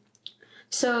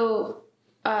so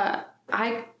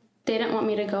they didn't want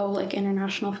me to go like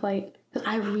international flight because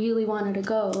I really wanted to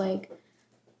go, like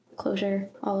closure,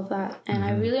 all of that, and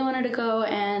I really wanted to go,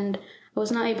 and I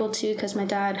was not able to because my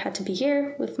dad had to be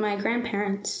here with my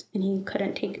grandparents and he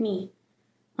couldn't take me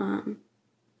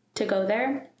to go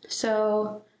there.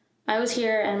 So I was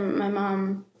here and my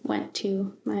mom went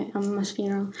to my mama's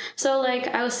funeral. So like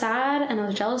I was sad and I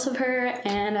was jealous of her,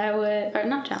 and or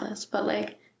not jealous, but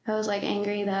like I was like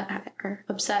angry or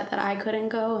upset that I couldn't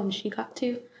go and she got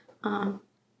to.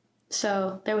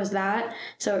 So there was that.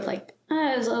 So like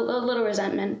it was a little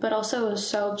resentment, but also it was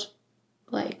so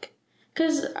like,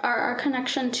 because our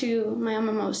connection to my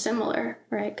mama was similar,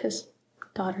 right? Because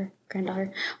daughter,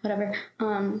 granddaughter, whatever.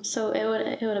 So it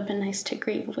would have been nice to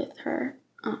grieve with her.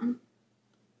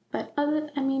 But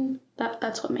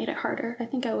that's what made it harder. I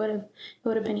think it would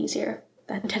have been easier if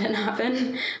that didn't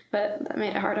happen, but that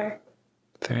made it harder.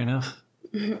 Fair enough.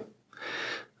 It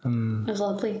was a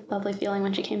lovely feeling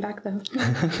when she came back, though.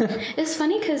 It's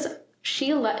funny because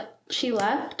she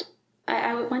left.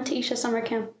 I went to Isha summer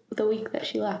camp the week that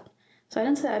she left. So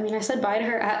I said bye to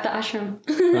her at the ashram,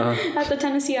 at the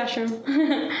Tennessee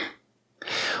ashram.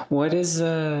 What is,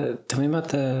 tell me about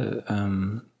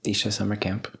the Isha summer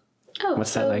camp. Oh,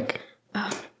 what's that like?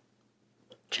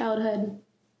 Childhood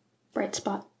bright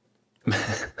spot.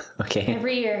 Okay.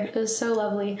 Every year. It was so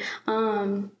lovely.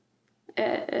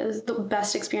 It was the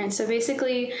best experience. So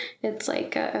basically, it's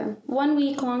like a 1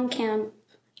 week long camp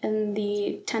in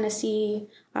the Tennessee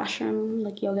ashram,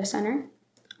 like yoga center.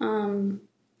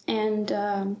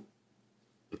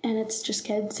 And it's just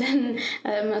kids and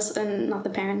not the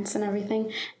parents and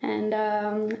everything. And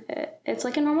it's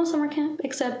like a normal summer camp,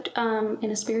 except in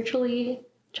a spiritually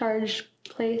charged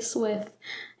place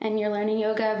and you're learning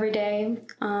yoga every day.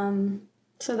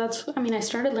 So I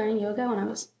started learning yoga when I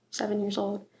was 7 years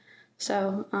old.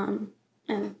 So,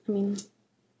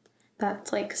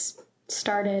 that's like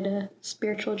started a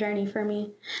spiritual journey for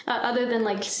me. Other than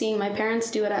like seeing my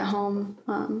parents do it at home,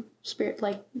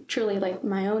 truly like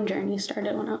my own journey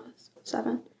started when I was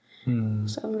 7.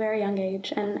 So a very young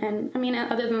age. And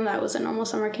other than that, it was a normal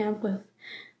summer camp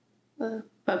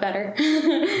but better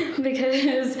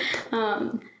because,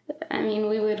 we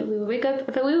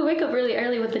would wake up really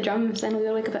early with the drums, and we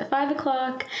would wake up at 5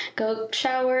 o'clock, go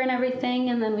shower and everything,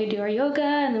 and then we'd do our yoga,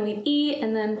 and then we'd eat,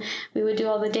 and then we would do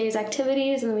all the day's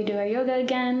activities, and then we'd do our yoga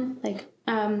again. Like,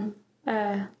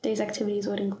 day's activities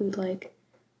would include like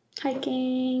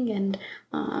hiking, and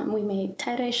we made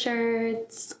tie-dye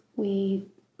shirts. We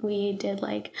did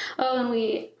like,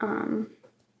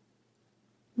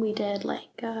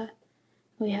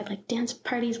 we had like dance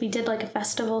parties. We did like a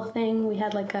festival thing. We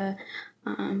had like a,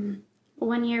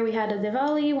 1 year we had a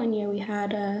Diwali. 1 year we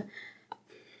had I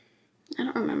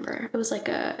don't remember. It was like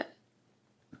I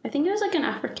think it was like an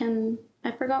African, I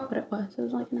forgot what it was. It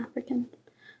was like an African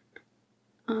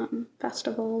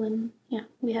festival, and yeah,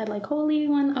 we had like holy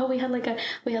one. Oh, we had like a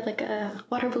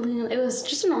water balloon. It was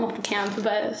just a normal camp,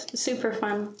 but super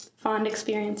fond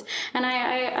experience. And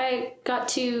I got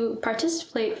to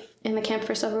participate in the camp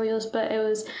for several years, but it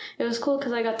was cool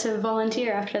because I got to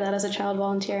volunteer after that as a child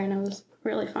volunteer, and it was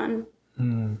really fun.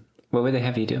 What would they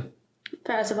have you do?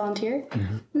 As a volunteer,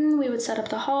 we would set up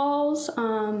the halls.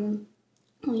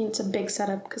 It's a big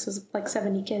setup because it was like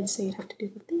 70 kids, so you'd have to do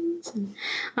the thing. parents,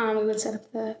 and we would set up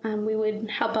we would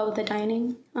help out with the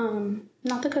dining,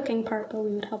 not the cooking part, but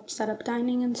we would help set up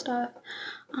dining and stuff.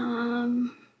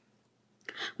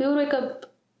 We would wake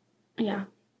up, yeah.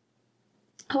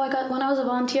 When I was a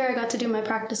volunteer, I got to do my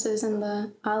practices in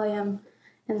the Aliyam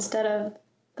instead of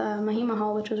the Mahima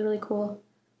Hall, which was really cool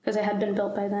because it had been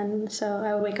built by then. So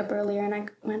I would wake up earlier and I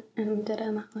went and did it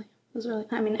in the Aliyam. It was really,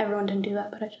 everyone didn't do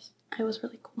that, but it was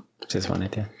really cool. Just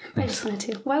wanted to. I just wanted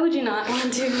to. Why would you not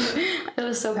want to? It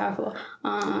was so powerful.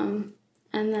 And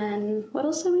then what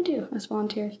else did we do as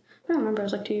volunteers? I don't remember. It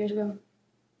was like 2 years ago.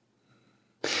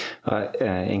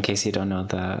 In case you don't know,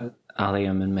 the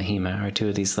Aliyam and Mahima are two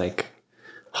of these like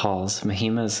halls.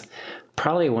 Mahima's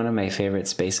probably one of my favorite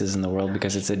spaces in the world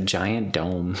because it's a giant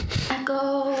dome.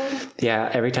 Echo. Yeah,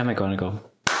 every time I go,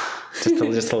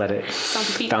 just to let it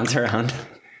bounce around.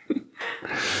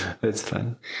 It's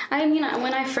fun.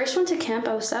 When I first went to camp,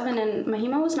 I was 7, and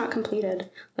Mahima was not completed.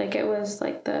 Like, it was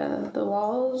like the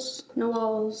walls, no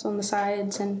walls on the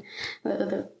sides, and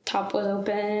the top was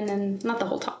open, and not the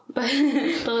whole top, but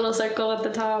the little circle at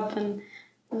the top, and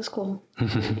it was cool.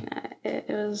 It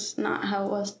was not how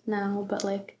it was now, but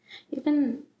like,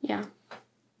 even, yeah.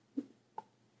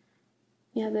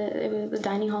 Yeah, the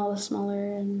dining hall was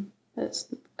smaller, and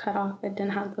it's cut off. It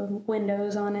didn't have the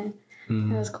windows on it.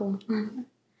 It was cool.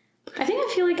 I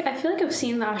feel like I've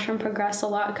seen the ashram progress a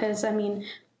lot because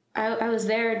I was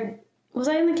there. Was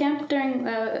I in the camp during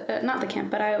not the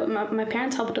camp, but my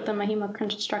parents helped with the Mahima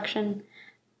construction,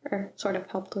 or sort of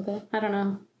helped with it. I don't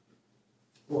know.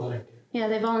 Volunteer. Yeah,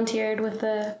 they volunteered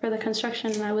for the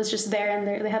construction, and I was just there. And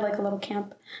they had like a little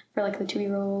camp for like the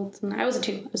 2-year-olds, and I was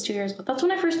 2. I was 2 years old. That's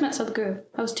when I first met Sadhguru.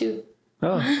 I was 2.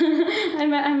 Oh.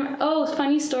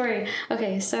 Funny story.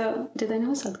 Okay, so do they know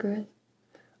who Sadhguru is?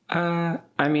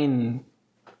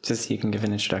 Just you can give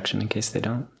an introduction in case they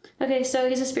don't. Okay, so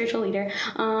he's a spiritual leader,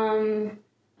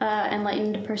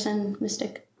 enlightened person,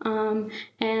 mystic,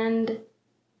 and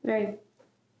very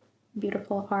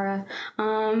beautiful aura.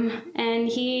 And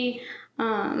he,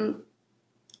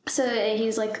 so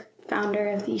he's like founder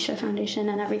of the Isha Foundation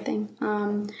and everything.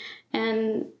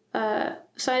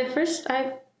 So I first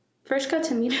got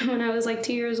to meet him when I was like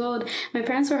 2 years old. My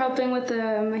parents were helping with the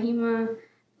Mahima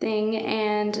thing,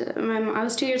 and I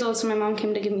was 2 years old, so my mom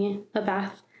came to give me a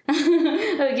bath.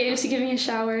 To give me a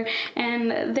shower,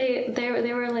 and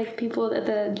they were like, people at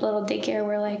the little daycare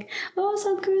were like, oh,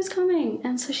 Sadhguru's coming,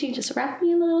 and so she just wrapped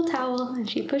me in a little towel and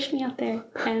she pushed me out there,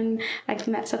 and I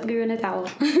met Sadhguru in a towel.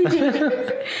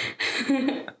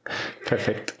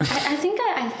 Perfect. I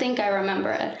think I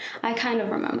remember it. I kind of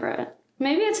remember it.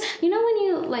 Maybe it's, when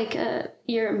you like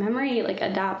your memory like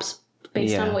adapts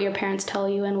based on what your parents tell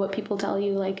you and what people tell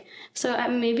you, like, so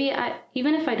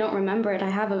even if I don't remember it, I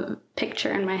have a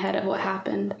picture in my head of what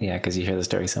happened. Yeah, because you hear the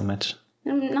story so much.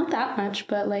 Not that much,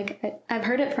 but like I've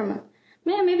heard it from,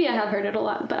 maybe I have heard it a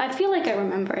lot, but I feel like I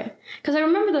remember it because I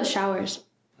remember those showers.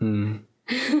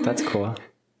 That's cool.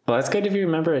 Well, it's good if you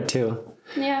remember it too.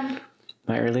 Yeah.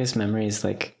 My earliest memories,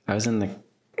 like, I was in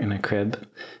a crib,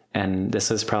 and this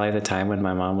was probably the time when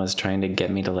my mom was trying to get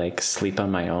me to like sleep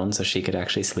on my own so she could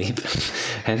actually sleep.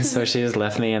 And so she just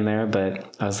left me in there,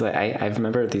 but I was like, I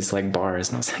remember these like bars,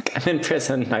 and I was like, I'm in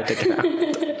prison, I have to get out.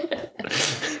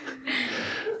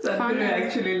 Sadhguru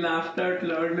actually laughed out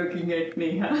loud looking at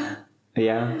Neha.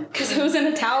 Yeah. Because it was in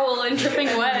a towel and dripping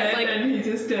wet. Like, and he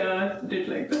just did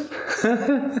like this.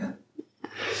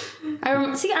 I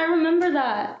remember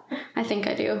that. I think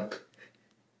I do.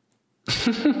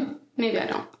 Maybe I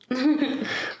don't.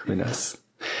 Who knows?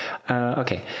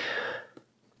 Okay.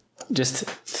 Just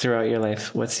throughout your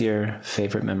life, what's your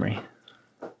favorite memory?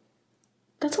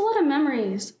 That's a lot of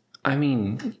memories.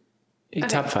 Okay,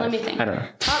 top 5. Let me think. I don't know.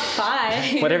 Top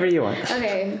 5? Whatever you want.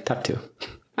 Okay. Top 2.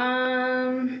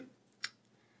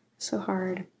 So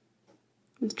hard.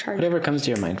 Whatever comes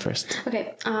to your mind first.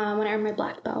 Okay. When I earned my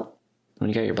black belt. When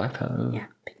you got your black belt. Ooh. Yeah,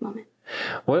 big moment.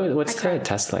 What's the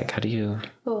test like? How do you...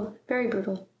 Oh, very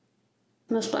brutal.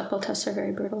 Most black belt tests are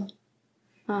very brutal.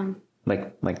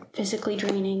 Like physically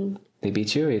draining. They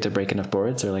beat you, or you have to break enough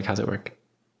boards, or like how's it work?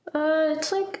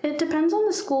 It's like, it depends on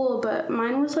the school, but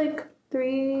mine was like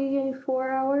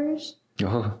 3-4 hours.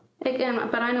 Oh. Again,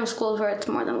 but I know schools where it's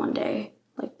more than 1 day,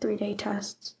 like 3-day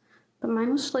tests. But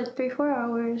mine was like 3-4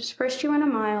 hours. First you run a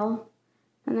mile,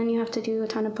 and then you have to do a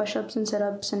ton of push-ups and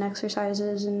sit-ups and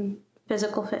exercises and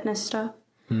physical fitness stuff.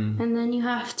 And then you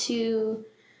have to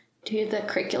do the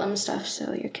curriculum stuff,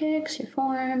 so your kicks, your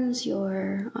forms,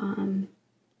 your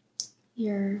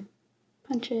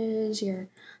punches, your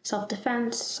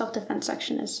self-defense. Self-defense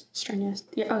section is strenuous.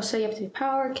 So you have to do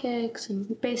power kicks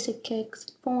and basic kicks,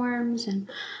 forms and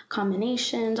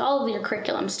combinations, all of your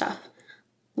curriculum stuff,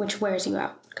 which wears you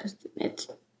out because it's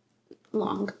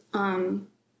long. And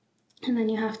then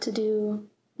you have to do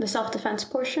the self-defense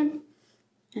portion,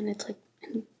 and it's like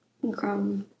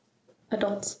grown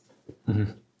adults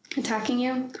attacking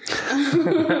you.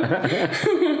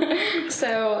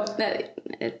 So that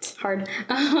it's hard.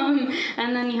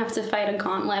 And then you have to fight a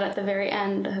gauntlet at the very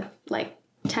end of like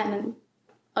 10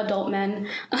 adult men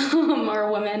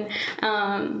or women.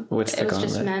 What's the It was gauntlet?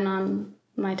 just men on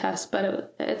my test,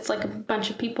 but it's like a bunch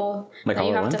of people Like that all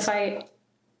you at have to once? fight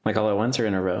Like all at once or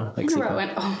in a row? Like in a row. sequence?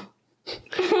 And,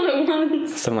 all at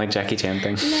once. Some like Jackie Chan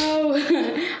thing. No,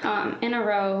 in a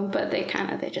row, but they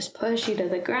just push you to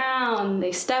the ground.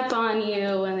 They step on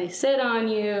you and they sit on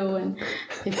you and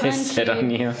they punch They sit on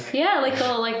you. Yeah, like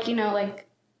they'll like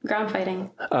ground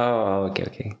fighting, Oh,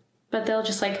 okay. but they'll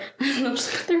just put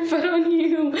their foot on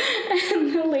you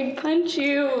and they'll like punch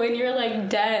you and you're like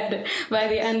dead by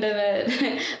the end of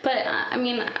it. But I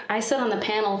mean, I sit on the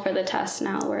panel for the test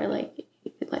now, where like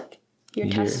your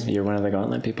test. You're one of the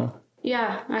gauntlet people?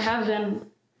 Yeah, I have been.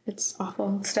 It's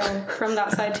awful still from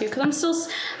that side too, because I'm still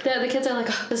the kids are like,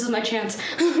 oh, this is my chance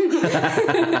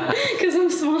because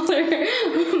I'm smaller.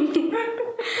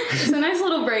 It's a nice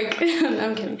little break.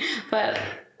 I'm kidding, but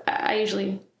I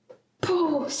usually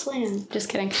slam. Just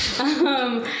kidding.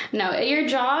 No, your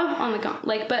job on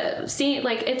the but see,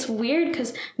 like it's weird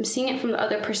because I'm seeing it from the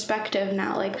other perspective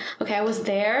now. Like, okay, I was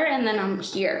there and then I'm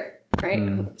here.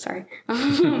 Right? Sorry.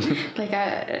 Like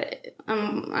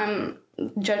I'm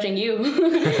judging you.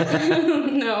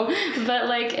 No, but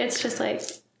like it's just like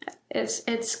it's.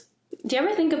 Do you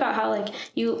ever think about how like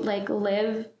you like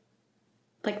live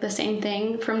like the same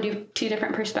thing from two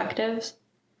different perspectives?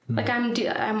 Like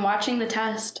I'm watching the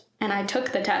test, and I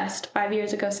took the test 5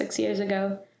 years ago, 6 years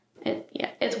ago.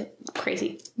 It's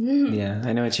crazy. Yeah,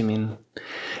 I know what you mean.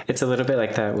 It's a little bit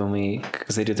like that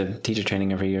because they do the teacher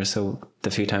training every year. So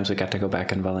the few times we got to go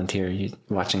back and volunteer,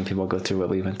 watching people go through what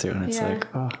we went through, and it's like,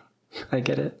 oh, I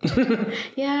get it.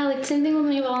 Yeah, like same thing with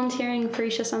me volunteering for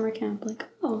Isha Summer Camp. Like,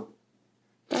 oh,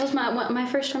 that was my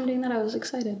first time doing that. I was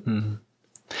excited.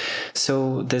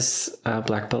 So this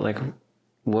black belt, like,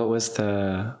 what was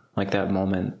that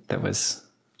moment that was,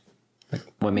 like,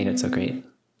 what made it so great?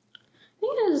 I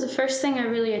think it was the first thing I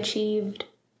really achieved.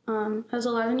 I was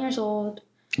 11 years old.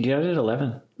 You got it at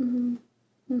 11.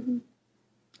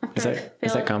 After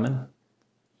Is that common?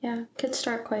 Yeah, kids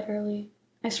start quite early.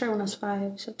 I started when I was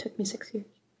 5, so it took me 6 years.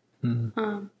 And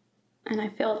I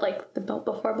failed like the belt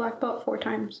before black belt 4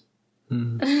 times.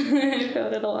 I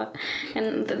failed it a lot.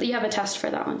 And you have a test for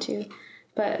that one too.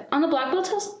 But on the black belt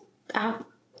test,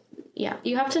 yeah,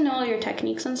 you have to know all your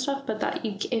techniques and stuff, but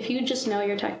if you just know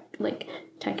your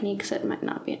techniques, it might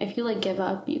not be. If you like give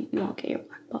up, you won't get your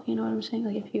black belt. You know what I'm saying?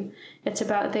 Like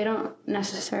they don't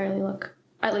necessarily look,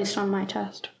 at least on my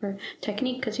test, for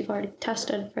technique because you've already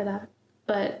tested for that.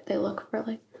 But they look for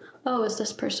like, oh, is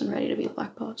this person ready to be a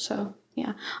black belt? So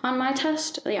yeah, on my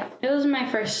test, yeah, it was my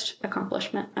first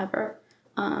accomplishment ever.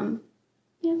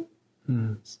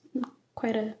 It's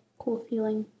quite a cool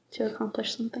feeling to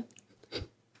accomplish something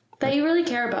that you really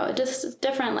care about. It just is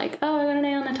different. Like, oh, I got an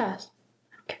A on the test.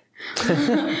 I don't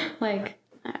care. Like,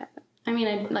 I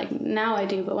mean, now I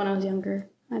do, but when I was younger,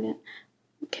 I didn't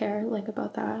care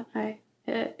about that.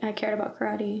 I cared about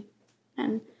karate,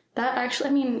 and that actually,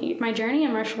 I mean, my journey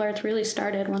in martial arts really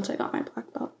started once I got my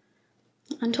black belt.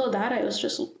 Until that, I was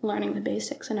just learning the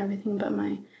basics and everything, but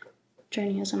my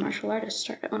journey as a martial artist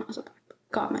started when I was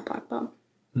got my black belt.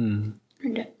 Earned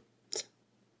it. So.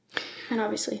 And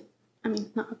obviously, I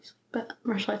mean, not obviously, but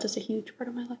martial arts is a huge part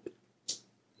of my life.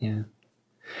 Yeah.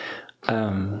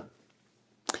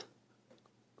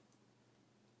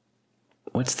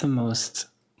 What's the most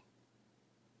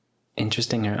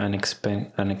interesting or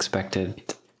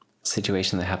unexpected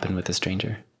situation that happened with a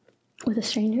stranger? With a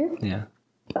stranger? Yeah.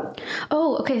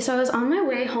 Oh, okay. So I was on my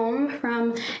way home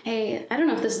from I don't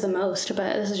know if this is the most,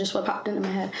 but this is just what popped into my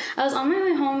head. I was on my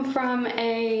way home from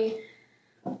a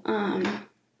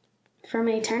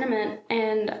tournament,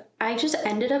 and I just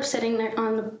ended up sitting there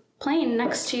on the plane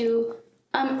next to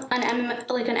an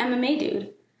MMA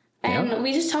dude. And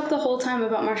we just talked the whole time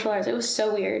about martial arts. It was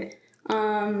so weird.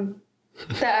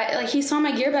 That he saw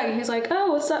my gear bag and he was like,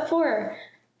 "Oh, what's that for?"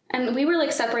 And we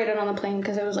were separated on the plane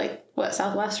because it was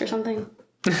Southwest or something.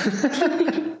 But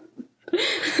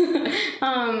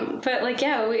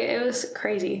it was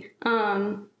crazy.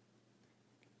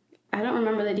 I don't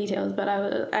remember the details, but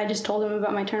I just told him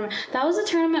about my tournament. That was a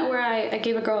tournament where I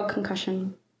gave a girl a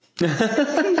concussion.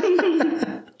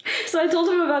 So I told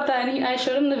him about that, and I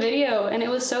showed him the video, and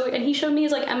and he showed me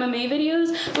his like MMA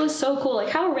videos. It was so cool. Like,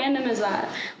 how random is that?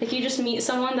 Like, you just meet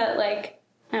someone that, like,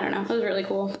 I don't know. It was really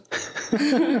cool.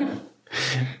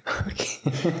 Okay.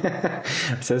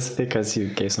 Is this because you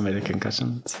gave somebody a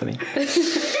concussion? It's funny.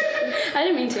 I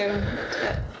didn't mean to.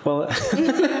 Well,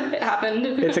 It happened.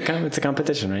 it's a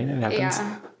competition, right? It happens.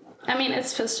 Yeah. I mean, it's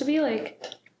supposed to be like,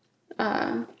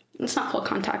 it's not full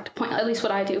contact. Point, at least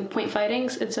what I do. Point fighting.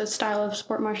 It's a style of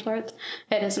sport martial arts.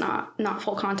 It is not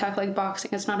full contact like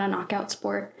boxing. It's not a knockout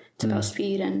sport. It's about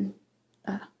speed and,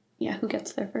 who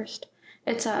gets there first.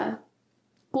 It's a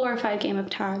glorified game of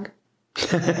tag.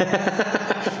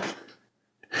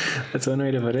 That's one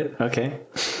way to put it. Okay.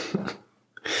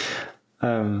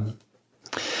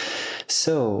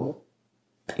 So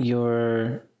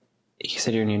you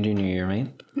said you're in your junior year,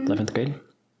 right? 11th grade.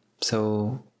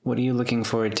 So what are you looking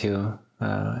forward to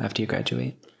after you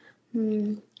graduate?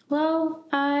 Well,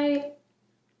 I'm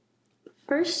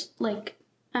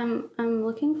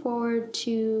looking forward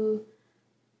to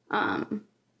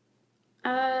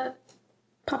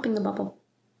popping the bubble.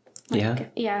 Yeah.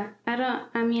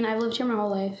 I've lived here my whole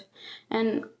life,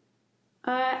 and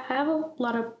I have a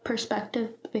lot of perspective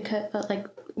because, like,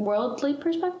 worldly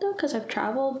perspective, because I've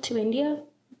traveled to India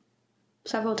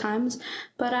several times,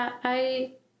 but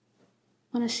I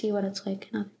want to see what it's like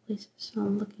in other places, so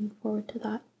I'm looking forward to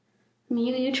that. I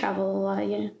mean, you travel a lot,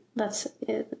 yeah. That's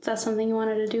something you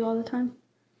wanted to do all the time?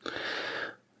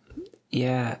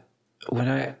 Yeah. When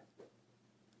I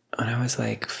was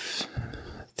like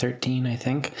 13, I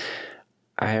think,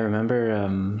 I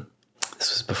remember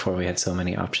this was before we had so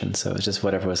many options, so it was just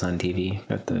whatever was on TV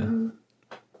at the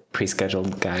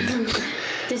pre-scheduled guide.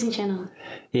 Disney Channel.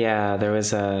 Yeah, there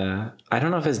was I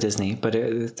don't know if it's Disney, but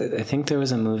I think there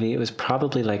was a movie. It was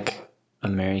probably like a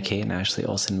Mary-Kate and Ashley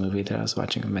Olsen movie that I was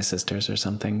watching with my sisters or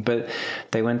something. But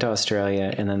they went to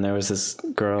Australia, and then there was this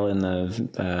girl in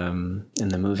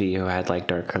the movie who had like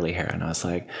dark curly hair, and I was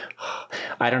like, oh,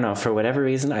 I don't know, for whatever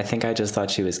reason, I think I just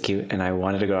thought she was cute, and I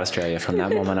wanted to go to Australia from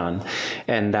that moment on.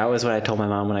 And that was what I told my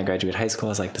mom when I graduated high school.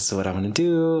 I was like, this is what I want to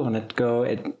do. I want to go.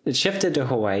 It shifted to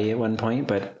Hawaii at one point,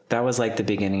 but that was like the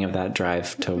beginning of that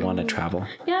drive to want to travel.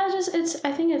 Yeah,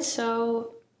 I think it's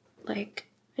so, like,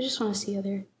 I just want to see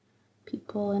other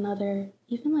people and other,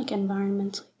 even like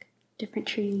environments, like different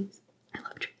trees. I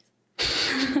love trees.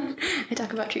 I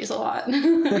talk about trees a lot.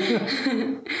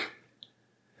 I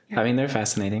mean, they're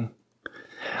fascinating.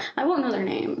 I won't know their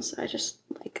names. I just,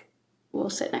 like, will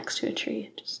sit next to a tree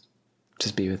and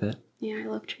just be with it. Yeah, I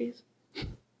love trees.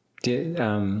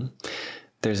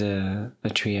 There's a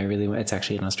tree it's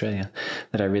actually in Australia,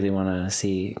 that I really want to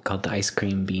see, called the ice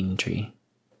cream bean tree.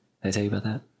 Did I tell you about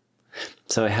that?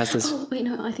 So it has this... Oh, wait,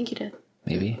 no, I think you did.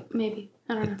 Maybe.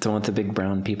 I don't know. It's the one with the big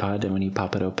brown pea pod, and when you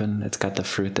pop it open, it's got the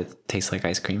fruit that tastes like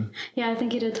ice cream. Yeah, I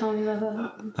think you did tell me about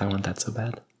that. I want that so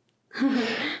bad.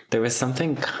 There was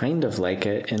something kind of like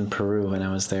it in Peru when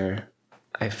I was there.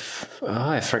 I've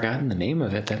forgotten the name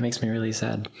of it. That makes me really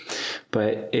sad.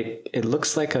 But it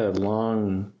looks like a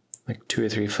long, like 2 or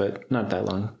 3 foot, not that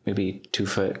long, maybe 2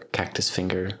 foot cactus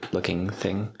finger looking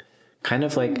thing. Kind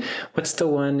of like, what's the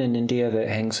one in India that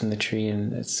hangs from the tree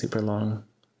and it's super long?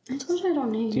 I told you I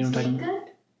don't know. Do you know what I'm talking about?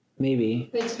 Maybe.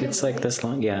 It's like this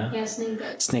long. Yeah. Yeah, snake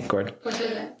gourd. Snake gourd. What's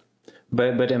with that?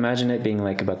 But imagine it being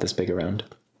like about this big around.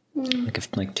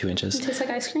 Like 2 inches. It tastes like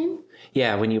ice cream?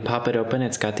 Yeah, when you pop it open,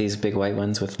 it's got these big white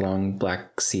ones with long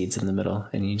black seeds in the middle,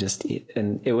 and you just eat.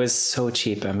 And it was so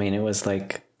cheap. I mean, it was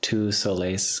like 2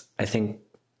 soles. I think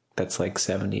that's like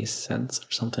 70 cents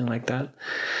or something like that.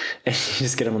 And you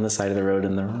just get them on the side of the road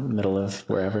in the middle of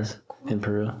wherever in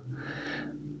Peru.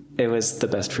 It was the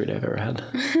best fruit I've ever had.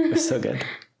 It was so good.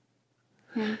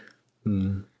 Yeah.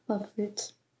 Love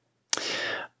fruits.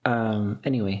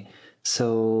 Anyway,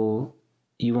 so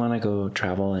you want to go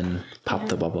travel and pop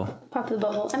the bubble. Pop the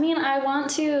bubble. I mean, I want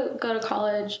to go to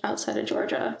college outside of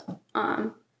Georgia.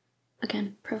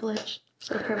 Again, privileged.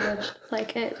 So privileged.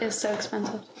 Like, it is so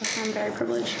expensive. Like, I'm very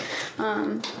privileged.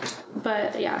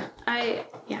 But yeah, I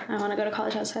want to go to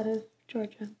college outside of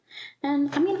Georgia.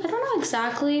 And I mean, I don't know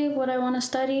exactly what I want to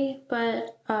study,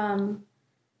 but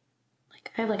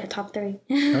like, I have like a top 3.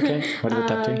 Okay. What are the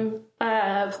top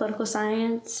 3? Political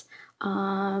science,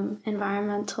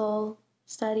 environmental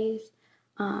studies,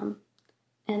 and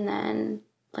then,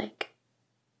 like,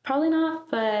 probably not,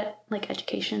 but like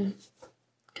education,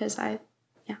 because I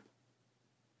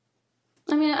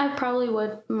probably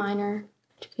would minor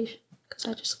education because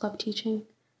I just love teaching.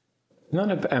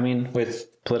 I mean,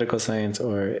 with political science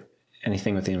or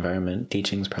anything with the environment,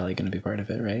 teaching's probably going to be part of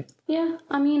it, right? Yeah,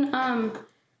 I mean,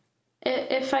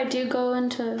 if if I do go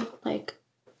into like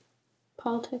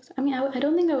politics, I mean, I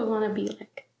don't think I would want to be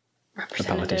like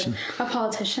a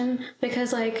politician,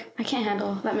 because like I can't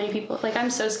handle that many people. Like I'm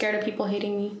so scared of people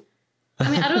hating me.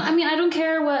 I don't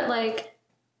care what like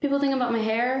people think about my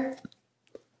hair,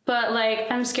 but like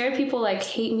I'm scared people like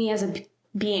hate me as a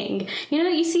being. You know,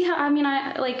 you see how, I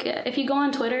like, if you go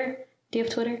on Twitter, do you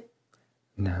have Twitter?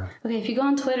 No. Okay, if you go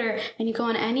on Twitter and you go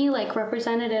on any like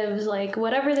representatives, like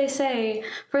whatever they say,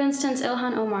 for instance,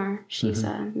 Ilhan Omar, she's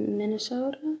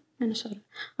Minnesota.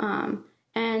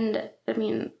 And I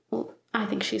mean, well, I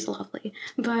think she's lovely,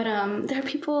 but there are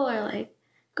people who are like,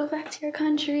 go back to your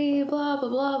country, blah blah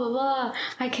blah blah blah.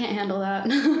 I can't handle that.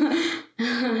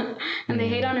 And they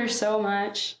hate on her so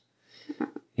much.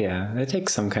 Yeah, it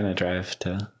takes some kind of drive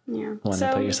to want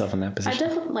to put yourself in that position.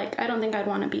 I don't think I'd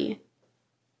want to be.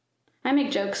 I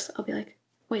make jokes. I'll be like,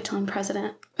 wait till I'm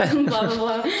president. Blah blah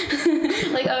blah.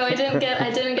 Like, oh, I didn't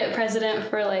get president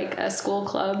for like a school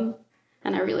club,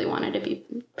 and I really wanted to be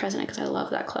president because I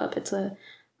love that club. It's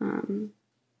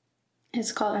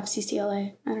it's called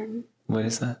FCCLA. I don't know. What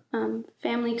is that?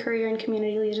 Family, Career, and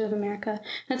Community Leaders of America.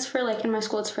 And it's for like, in my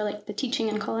school, it's for like the teaching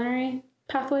and culinary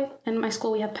pathway. In my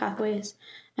school, we have pathways,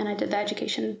 and I did the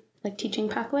education, like teaching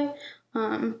pathway.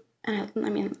 And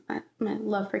my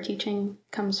love for teaching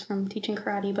comes from teaching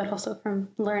karate, but also from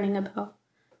learning about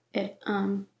it.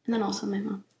 And then also my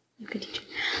mom, a good teacher.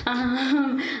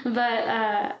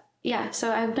 Yeah,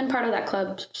 so I've been part of that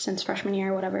club since freshman year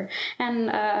or whatever.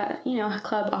 And,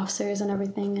 club officers and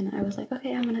everything. And I was like,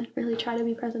 okay, I'm going to really try to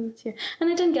be president this year. And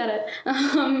I didn't get it.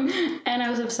 And I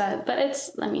was upset. But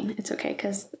it's okay,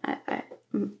 because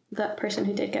the person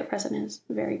who did get president is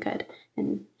very good.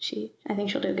 And I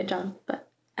think she'll do a good job. But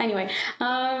anyway,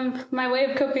 my way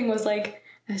of coping was like,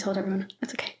 I told everyone,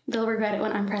 it's okay. They'll regret it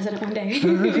when I'm president one day of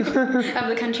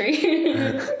the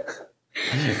country.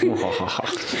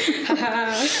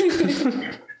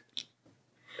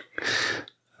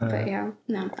 But yeah,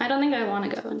 no, I don't think I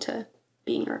want to go into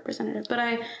being a representative, but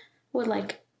I would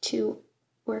like to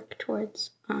work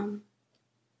towards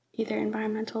either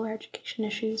environmental or education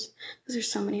issues, because there's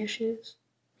so many issues.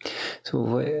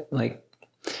 So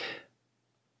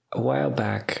a while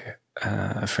back,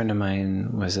 a friend of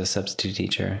mine was a substitute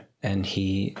teacher, and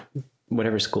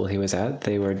whatever school he was at,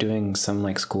 they were doing some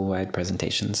like school-wide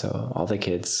presentation. So all the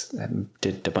kids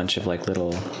did a bunch of like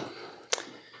little,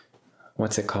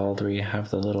 what's it called, where you have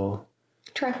the little...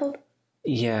 Trifold?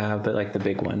 Yeah, but like the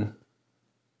big one.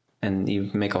 And you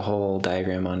make a whole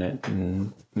diagram on it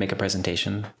and make a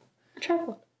presentation. A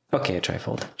trifold. Okay, a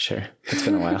trifold. Sure. It's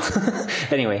been a while.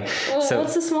 Anyway. Well, so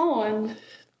what's the small one?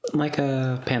 Like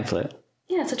a pamphlet.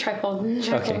 Yeah, it's a trifold.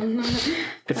 Okay.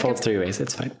 It folds 3 ways.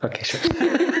 It's fine. Okay, sure.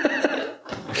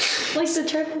 Like the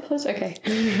trifold post? Okay.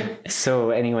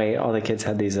 So anyway, all the kids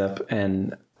had these up,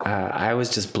 and I was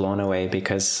just blown away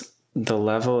because the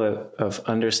level of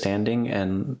understanding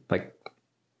and like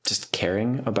just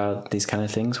caring about these kind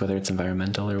of things, whether it's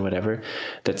environmental or whatever,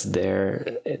 that's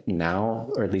there now,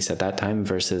 or at least at that time,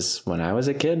 versus when I was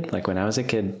a kid. Like when I was a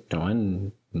kid, no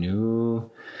one knew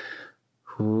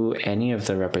who any of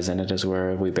the representatives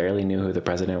were. We barely knew who the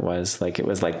president was. Like it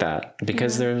was like that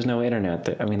because there was no internet.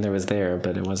 There was there,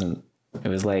 but it wasn't. It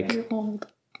was like you're old.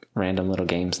 Random little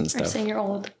games and stuff. You're saying you're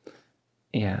old.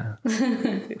 Yeah,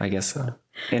 I guess so.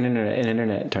 In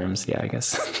internet terms, yeah, I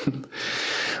guess.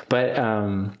 But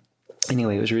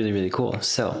anyway, it was really, really cool.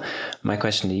 So my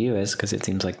question to you is, because it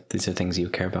seems like these are things you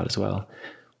care about as well,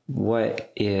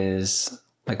 what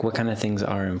kind of things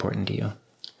are important to you?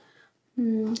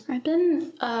 I've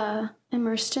been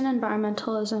immersed in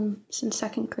environmentalism since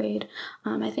second grade.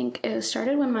 I think it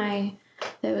started when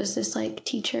there was this like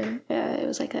teacher. It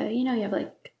was like you have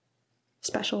like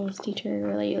specials teacher,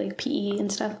 or like PE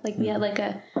and stuff. Like we had like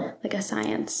a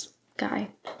science guy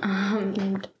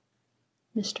named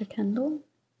Mr. Kendall,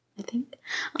 I think.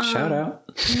 Shout out.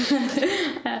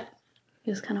 He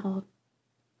was kind of old.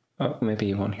 Oh, maybe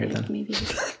you won't hear them. Maybe.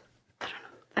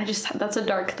 That's a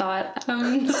dark thought.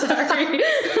 Sorry.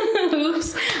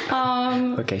 Oops.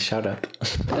 Okay, shout up.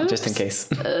 Just in case.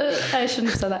 I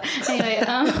shouldn't have said that. Anyway,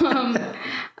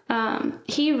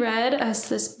 he read us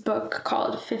this book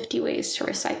called 50 Ways to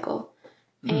Recycle.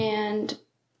 And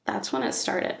that's when it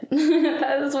started.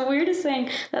 That's the weirdest thing,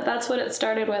 that's what it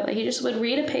started with. Like, he just would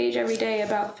read a page every day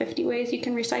about 50 ways you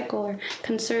can recycle or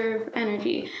conserve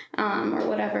energy, or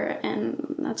whatever.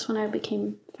 And that's when I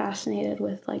became fascinated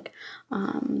with like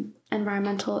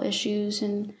environmental issues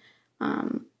and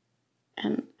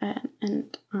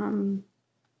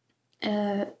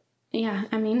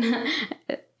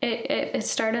it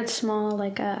started small.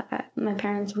 Like my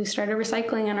parents, we started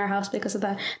recycling in our house because of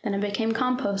that. Then it became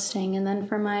composting, and then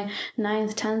for my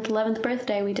 9th, 10th, 11th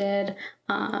birthday, we did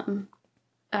a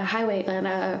highway and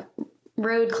a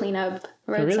road cleanup.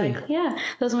 Road really? cycle. Yeah,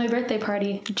 that was my birthday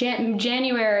party.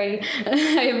 January.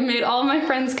 I made all my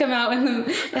friends come out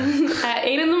at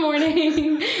 8 a.m.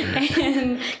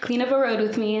 and clean up a road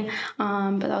with me.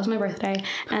 But that was my birthday.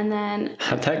 And then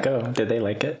how'd that go? Did they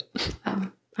like it? I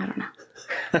don't know.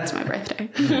 It's my birthday.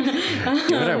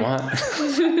 Do what I want.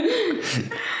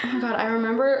 Oh my god, I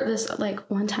remember this, like,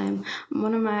 one time,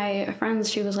 one of my friends,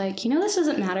 she was like, this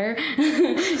doesn't matter.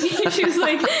 she was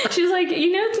like,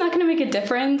 it's not gonna make a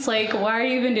difference. Like, why are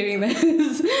you even doing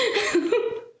this?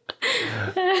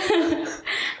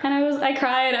 And I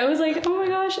cried. I was like, oh my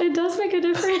gosh, it does make a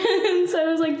difference. I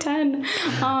was like 10.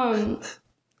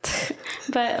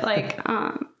 But like,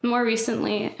 more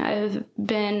recently, I've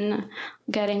been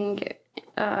getting,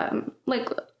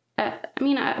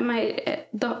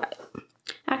 the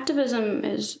activism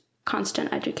is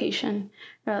constant education,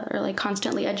 or like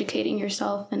constantly educating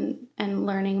yourself and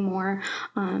learning more.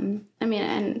 And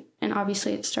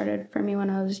obviously it started for me when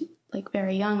I was like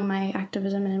very young, my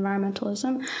activism and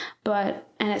environmentalism,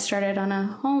 and it started on a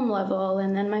home level,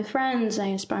 and then my friends, I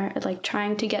inspired, like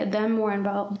trying to get them more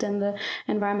involved in the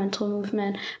environmental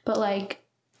movement. But like,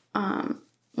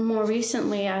 more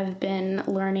recently, I've been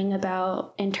learning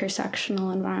about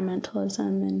intersectional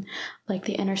environmentalism and like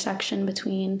the intersection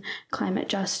between climate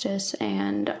justice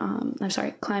and,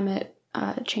 climate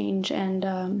change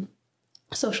and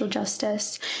social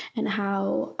justice, and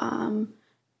how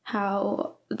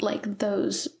like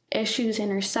those issues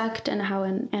intersect, and how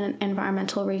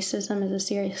environmental racism is a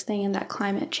serious thing, and that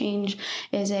climate change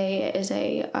is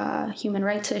a human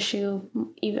rights issue,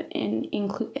 even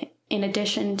in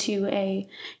addition to a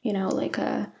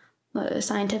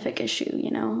scientific issue,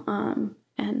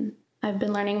 and I've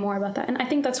been learning more about that, and I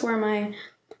think that's where my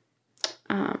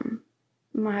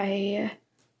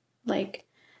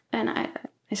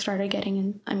I started getting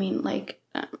in.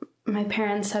 My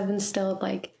parents have instilled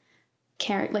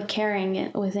caring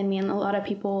it within me, and a lot of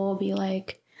people will be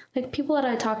like people that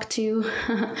I talk to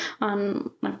on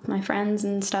my friends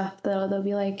and stuff, they'll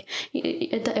be like,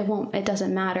 it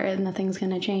doesn't matter, and nothing's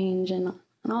gonna change and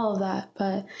all of that,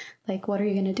 but like, what are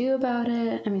you gonna do about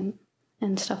it? And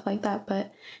stuff like that.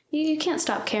 But you can't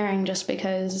stop caring just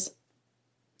because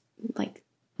like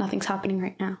nothing's happening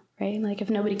right now, right? Like, if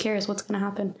nobody cares, what's gonna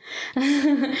happen?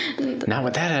 Not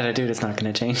with that attitude, it's not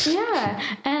gonna change. Yeah,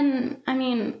 and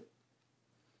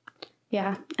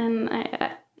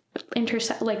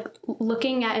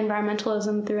looking at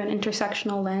environmentalism through an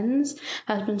intersectional lens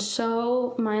has been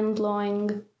so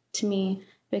mind-blowing to me,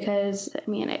 because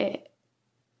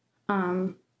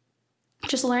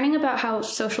just learning about how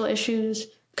social issues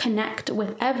connect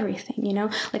with everything,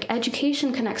 like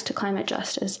education connects to climate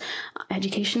justice. I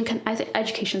think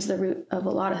education is the root of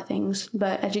a lot of things,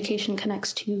 but education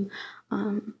connects to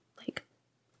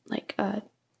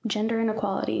gender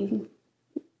inequality.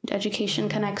 Education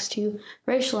connects to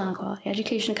racial inequality.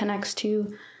 Education connects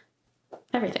to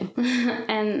everything.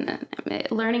 And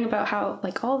learning about how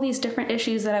like all these different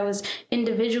issues that I was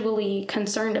individually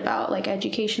concerned about, like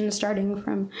education starting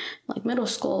from like middle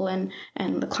school, and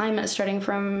the climate starting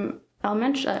from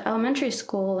elementary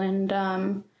school, and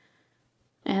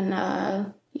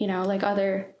like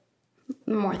other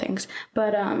more things,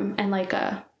 but and like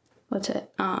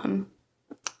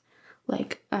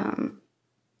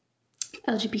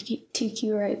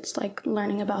LGBTQ rights, like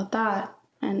learning about that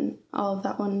and all of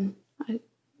that one.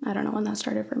 I don't know when that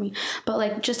started for me, but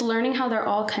like just learning how they're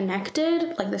all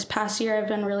connected. Like this past year, I've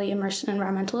been really immersed in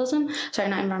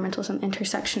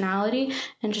intersectionality,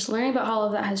 and just learning about all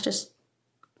of that has just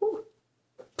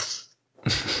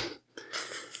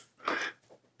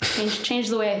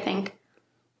changed the way I think.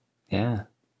 Yeah.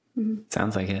 Mm-hmm.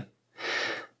 Sounds like it.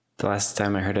 The last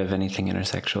time I heard of anything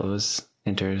intersexual was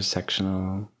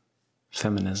intersectional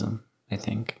feminism, I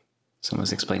think. Someone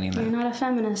was explaining that. You're not a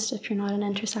feminist if you're not an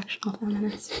intersectional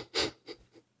feminist.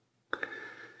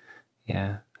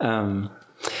 Yeah.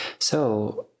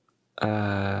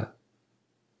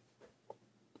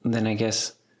 Then I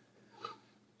guess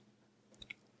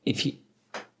if you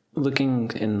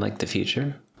looking in like the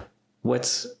future,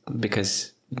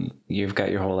 because you've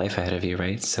got your whole life ahead of you,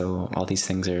 right? So all these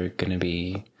things are going to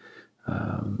be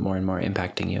more and more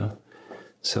impacting you.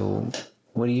 So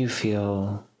what do you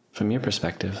feel from your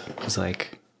perspective is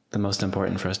like the most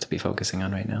important for us to be focusing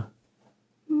on right now?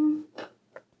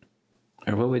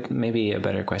 Or maybe a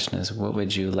better question is, what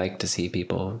would you like to see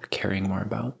people caring more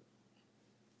about?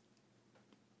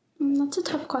 That's a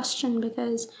tough question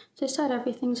because, as I said,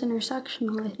 everything's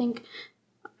intersectional.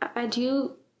 I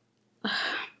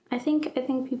think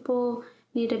people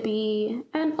need to be,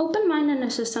 and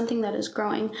open-mindedness is something that is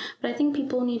growing, but I think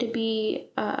people need to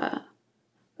be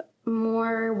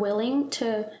more willing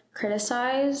to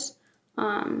criticize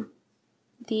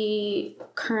the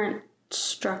current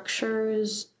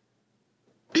structures,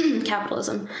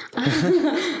 capitalism.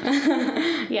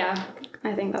 Yeah,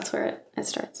 I think that's where it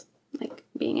starts. Like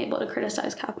being able to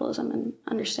criticize capitalism and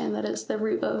understand that it's the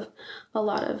root of a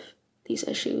lot of these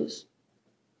issues.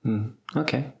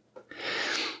 Okay.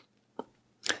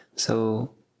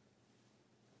 So,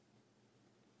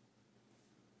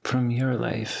 from your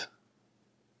life,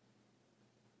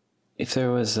 if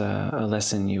there was a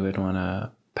lesson you would want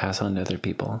to pass on to other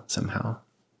people somehow,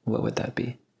 what would that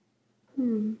be?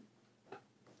 My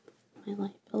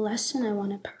life, a lesson I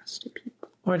want to pass to people.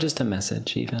 Or just a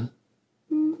message, even.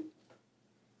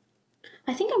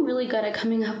 I think I'm really good at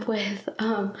coming up with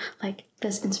like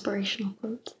those inspirational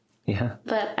quotes. Yeah.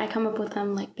 But I come up with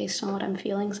them like based on what I'm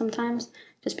feeling sometimes,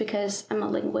 just because I'm a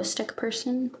linguistic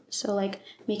person. So like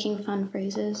making fun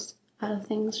phrases out of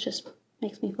things just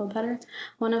makes me feel better.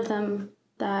 One of them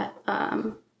that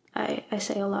I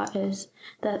say a lot is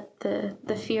that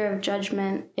the fear of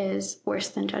judgment is worse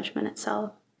than judgment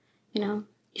itself. You know,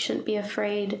 you shouldn't be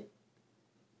afraid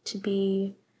to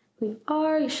be who you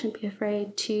are. You shouldn't be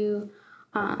afraid to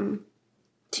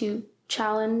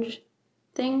challenge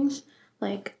things.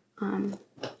 Like,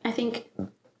 I think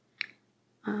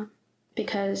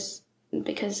because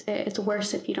it's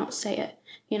worse if you don't say it.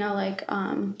 You know,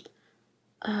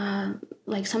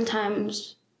 like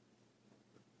sometimes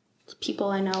people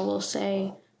I know will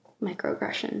say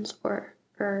microaggressions or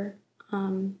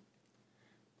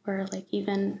like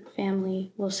even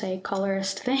family will say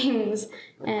colorist things,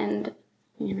 and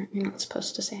you're not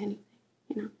supposed to say anything.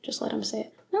 You know, just let them say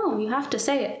it. No, you have to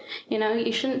say it. You know,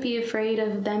 you shouldn't be afraid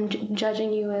of them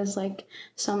judging you as like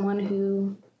someone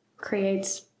who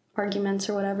creates arguments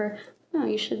or whatever. No,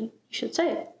 you should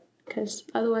say it, because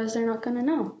otherwise they're not going to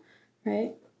know,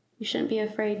 right? You shouldn't be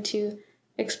afraid to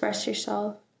express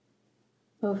yourself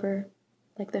over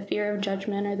like the fear of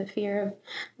judgment or the fear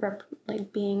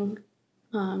of being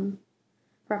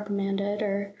reprimanded,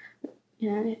 or, you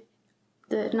know,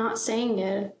 the not saying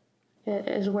it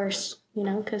is worse, you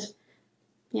know, because,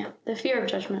 yeah, the fear of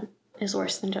judgment is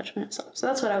worse than judgment itself. So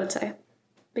that's what I would say.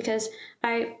 Because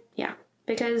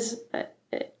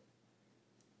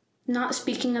not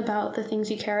speaking about the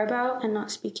things you care about and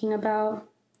not speaking about,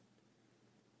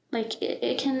 like,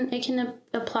 it can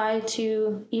apply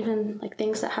to even, like,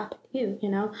 things that happen to you, you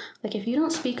know? Like, if you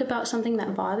don't speak about something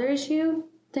that bothers you,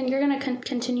 then you're going to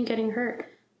continue getting hurt.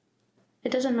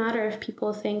 It doesn't matter if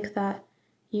people think that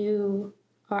you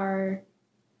are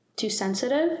too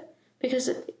sensitive, because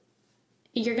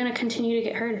you're going to continue to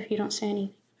get hurt if you don't say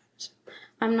anything. So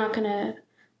I'm not going to,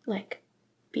 like,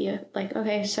 be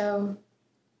okay, so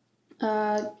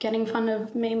getting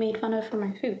made fun of for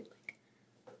my food. Like,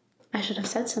 I should have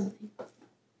said something,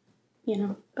 you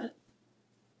know, but.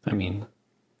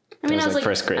 I was like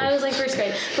first grade. I was like first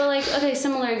grade. But like, okay,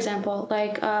 similar example.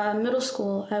 Like middle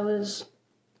school, I was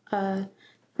from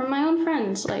my own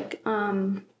friends, like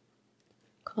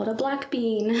called a black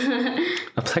bean.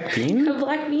 A black bean? A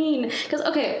black bean. Because,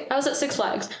 okay, I was at Six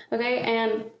Flags, okay,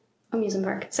 and amusement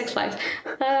park, Six Flags.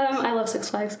 I love Six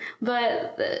Flags.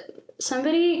 But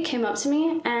somebody came up to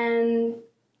me and,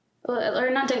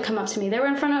 didn't come up to me. They were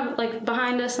in front of, like,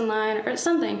 behind us in line or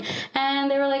something. And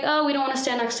they were like, oh, we don't want to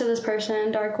stand next to this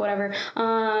person, dark, whatever.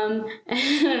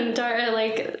 And dark,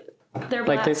 like, they're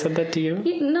black. Like they said that to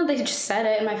you? No, they just said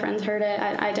it and my friends heard it.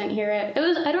 I didn't hear it.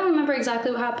 I don't remember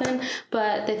exactly what happened,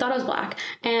 but they thought I was black.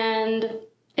 And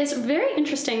it's very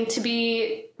interesting to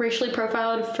be racially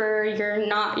profiled for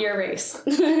not your race.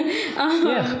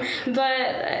 Yeah.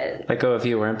 But like, if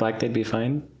you weren't black, they'd be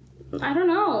fine? I don't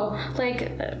know. Like,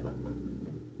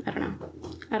 I don't know.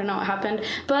 I don't know what happened.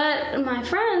 But my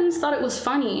friends thought it was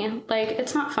funny. Like,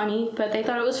 it's not funny, but they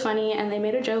thought it was funny, and they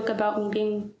made a joke about me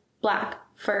being black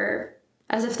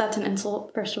as if that's an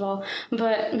insult, first of all,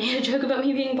 but made a joke about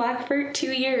me being black for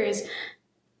 2 years.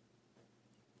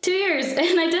 2 years, and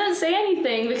I didn't say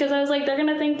anything because I was like, they're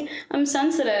gonna think I'm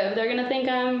sensitive. They're gonna think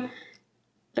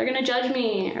they're gonna judge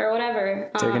me or whatever.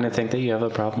 They're gonna think that you have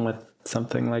a problem with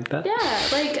something like that? Yeah,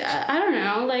 like, I don't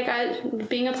know, like,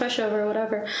 being a pushover or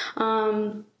whatever.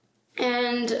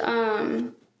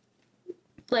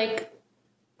 Like,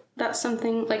 that's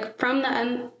something, like, from the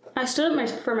end, I stood up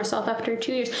for myself after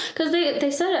 2 years, because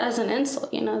they said it as an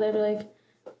insult, you know, they'd be like,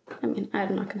 I mean,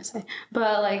 I'm not gonna say,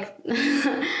 but like,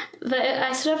 but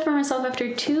I stood up for myself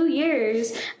after 2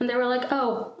 years, and they were like,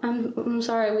 "Oh, I'm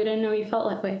sorry, we didn't know you felt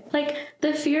that way." Like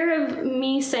the fear of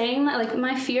me saying that, like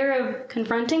my fear of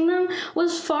confronting them,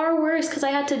 was far worse because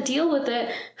I had to deal with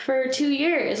it for 2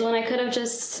 years when I could have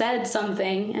just said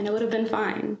something and it would have been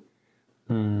fine,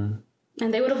 and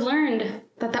they would have learned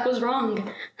that that was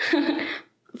wrong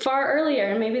far earlier,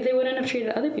 and maybe they wouldn't have treated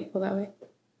other people that way.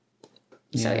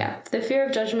 So yeah, the fear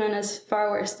of judgment is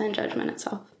far worse than judgment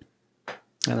itself.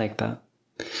 I like that.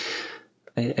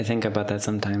 I think about that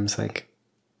sometimes, like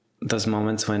those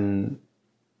moments when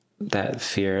that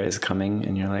fear is coming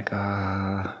and you're like,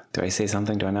 do I say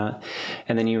something? Do I not?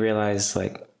 And then you realize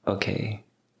like, okay,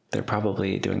 they're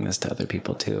probably doing this to other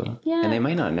people too. Yeah. And they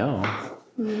might not know.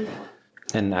 Mm-hmm.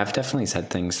 And I've definitely said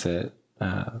things that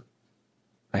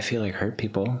I feel like hurt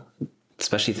people.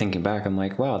 Especially thinking back, I'm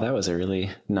like, wow, that was a really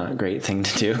not great thing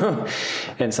to do.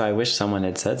 And so I wish someone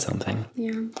had said something.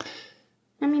 Yeah.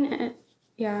 I mean,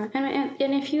 yeah.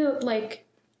 And if you, like,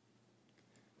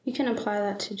 you can apply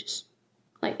that to just,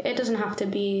 like, it doesn't have to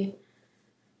be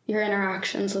your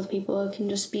interactions with people. It can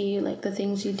just be, like, the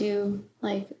things you do.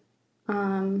 Like,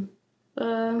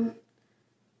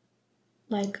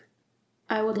 like,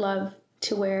 I would love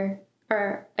to wear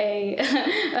or a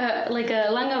like a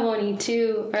langavoni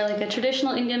to, or like a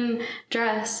traditional Indian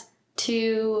dress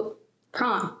to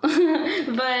prom.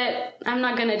 But I'm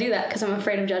not gonna do that because I'm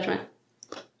afraid of judgment.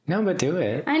 No, but do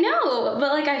it. I know,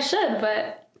 but like I should,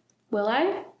 but will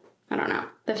I? I don't know.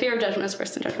 The fear of judgment is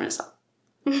worse than judgment itself.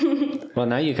 Well,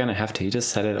 now you're gonna have to. You just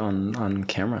said it on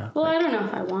camera. Well, like, I don't know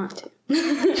if I want to.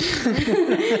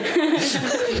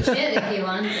 If you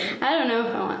want to. I don't know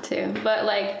if I want to, but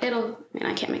like I mean,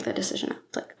 I can't make that decision.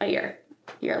 It's like a year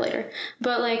later,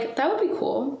 but like that would be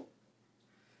cool.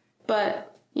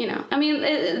 But you know, I mean,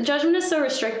 judgment is so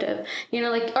restrictive. You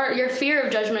know, like or your fear of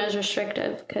judgment is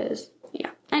restrictive because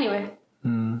Anyway,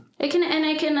 it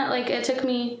can like it took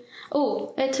me.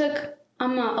 Oh, it took a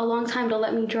long time to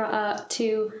let me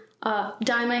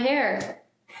dye my hair.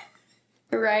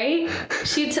 Right?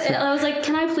 I was like,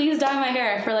 can I please dye my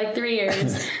hair for like 3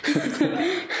 years?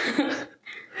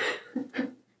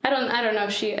 I don't know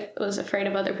if she was afraid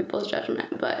of other people's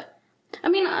judgment, but I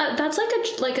mean, that's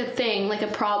like a thing, like a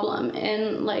problem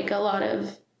in like a lot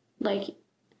of like,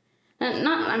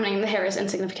 I mean, the hair is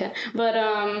insignificant, but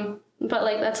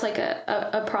like that's like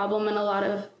a problem in a lot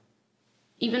of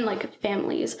even like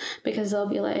families, because they'll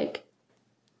be like,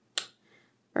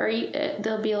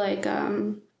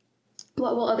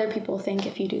 what will other people think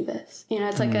if you do this? You know,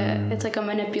 it's like a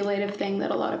manipulative thing that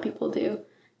a lot of people do,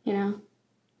 you know?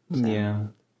 So. Yeah.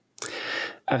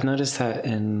 I've noticed that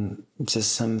in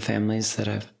just some families that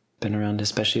I've been around,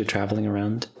 especially traveling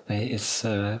around. It's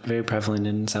very prevalent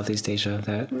in Southeast Asia,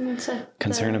 that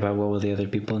concern about what will the other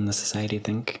people in the society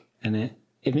think. And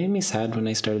it made me sad when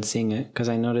I started seeing it, because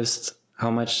I noticed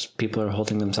how much people are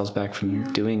holding themselves back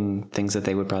from doing things that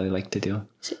they would probably like to do.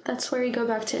 See, that's where you go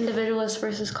back to individualist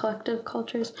versus collective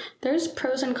cultures. There's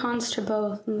pros and cons to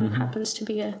both, and that happens to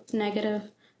be a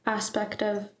negative aspect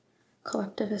of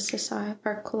collectivist society,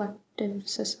 or collective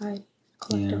society.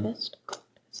 Collectivist?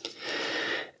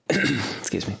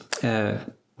 Excuse me.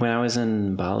 When I was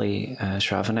in Bali,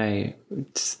 Shrav and I,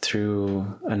 through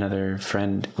another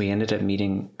friend, we ended up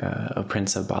meeting a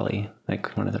prince of Bali,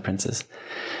 like one of the princes.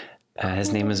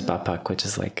 His name is Bapak, which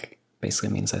is like, basically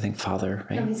means, I think, father,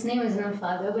 right? No, his name is not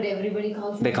father, but everybody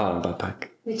calls him. They call him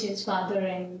Bapak. Which is father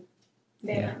in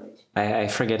their language. I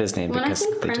forget his name. When because I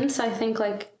think prince, I think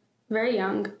like very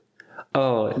young.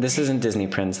 Oh, this isn't Disney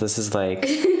Prince. This is like...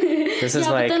 This is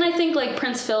like... but then I think like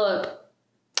Prince Philip.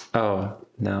 Oh,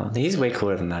 no. He's way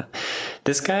cooler than that.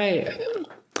 This guy,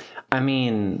 I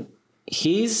mean,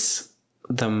 he's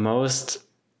the most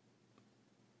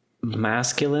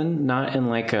masculine, not in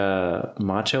like a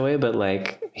macho way, but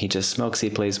like he just smokes, he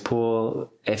plays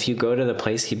pool. If you go to the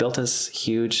place, he built this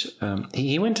huge,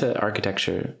 he went to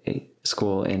architecture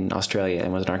school in Australia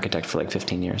and was an architect for like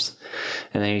 15 years.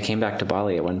 And then he came back to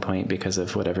Bali at one point because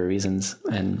of whatever reasons.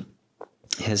 And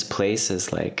his place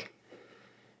is like,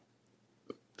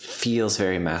 feels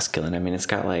very masculine. I mean, it's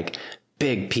got like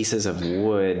big pieces of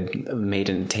wood made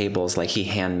in tables, like he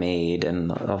handmade,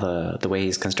 and all the way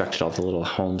he's constructed all the little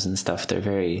homes and stuff. They're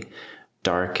very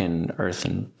dark and earth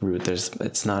and root.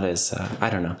 It's not as,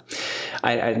 I don't know.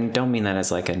 I don't mean that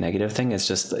as like a negative thing. It's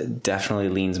just, it definitely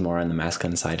leans more on the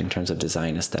masculine side in terms of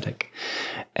design aesthetic.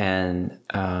 And,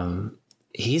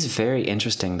 He's very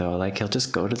interesting though. Like he'll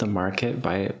just go to the market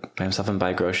by himself and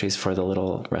buy groceries for the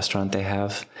little restaurant they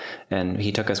have. And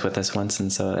he took us with us once,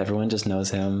 and so everyone just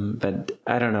knows him. But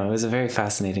I don't know, it was a very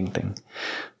fascinating thing.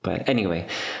 But anyway,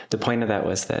 the point of that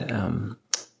was that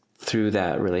through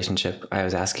that relationship, I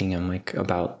was asking him like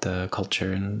about the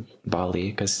culture in Bali,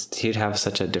 because he'd have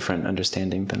such a different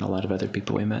understanding than a lot of other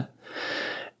people we met.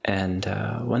 And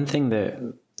one thing that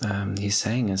he's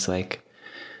saying is like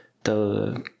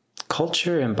the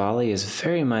culture in Bali is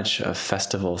very much a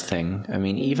festival thing. I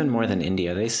mean, even more than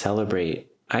India, they celebrate.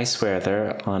 I swear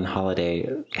they're on holiday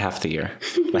half the year.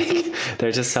 Like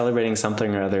they're just celebrating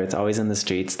something or other. It's always in the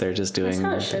streets. They're just doing.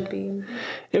 That's how it should be.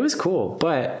 It was cool,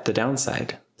 but the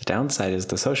downside is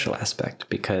the social aspect,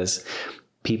 because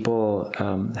people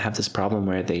have this problem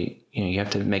where you have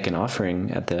to make an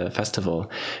offering at the festival,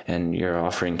 and your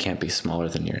offering can't be smaller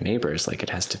than your neighbor's. Like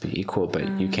it has to be equal,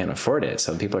 but you can't afford it.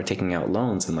 So people are taking out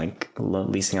loans and like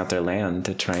leasing out their land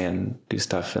to try and do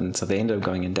stuff. And so they end up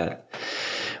going in debt,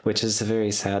 which is a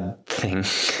very sad thing,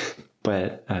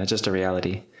 but just a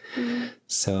reality. Mm-hmm.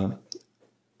 So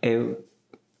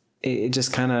it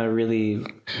just kind of really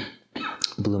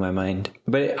blew my mind.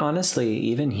 But honestly,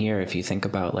 even here, if you think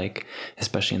about like,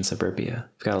 especially in suburbia,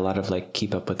 you've got a lot of like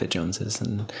keep up with the Joneses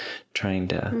and trying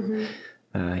to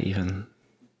even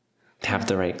have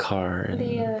the right car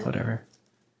and whatever.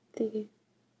 The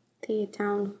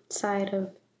downside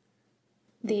of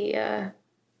the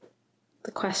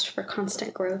quest for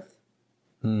constant growth,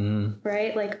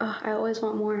 right? Like, oh, I always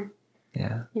want more.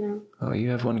 Yeah. You know. Oh, you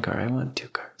have one car. I want 2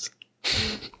 cars.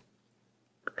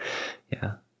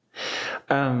 Yeah.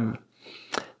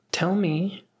 Tell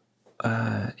me,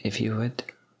 if you would,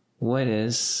 what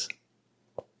is,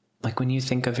 like when you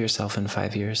think of yourself in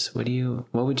 5 years, what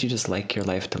would you just like your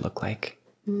life to look like?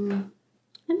 I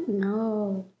don't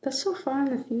know. That's so far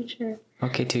in the future.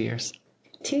 Okay, 2 years.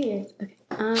 2 years. Okay.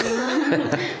 I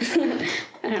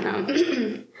don't know.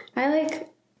 I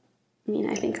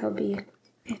think I'll be,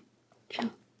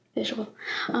 visual.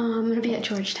 I'm gonna be at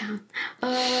Georgetown.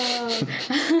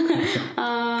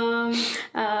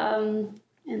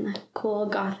 In the cool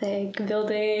Gothic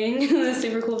building, the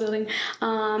super cool building.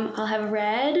 I'll have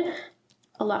read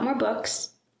a lot more books,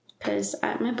 because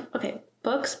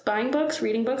books, buying books,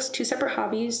 reading books, 2 separate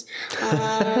hobbies.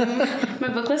 My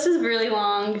book list is really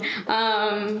long.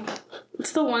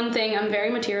 It's the one thing I'm very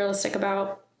materialistic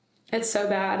about. It's so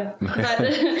bad, but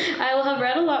I will have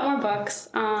read a lot more books.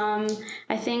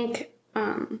 I think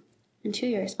in 2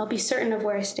 years, I'll be certain of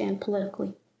where I stand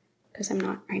politically, because I'm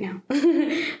not right now.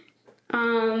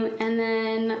 And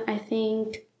then I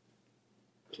think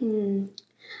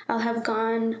I'll have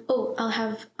gone to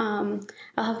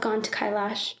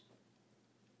Kailash,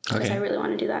 because I really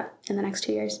want to do that in the next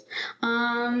 2 years.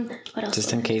 What else?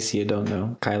 Just in case you don't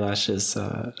know, Kailash is,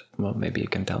 maybe you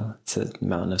can tell. It's a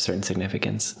mountain of certain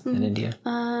significance in India.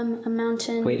 A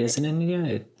mountain. Wait, is it in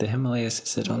India? The Himalayas,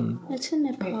 is it on? It's in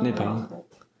Nepal. Nepal.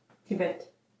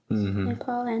 Tibet. Mm-hmm.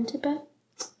 Nepal and Tibet?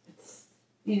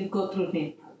 You go through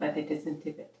Nepal, but it is in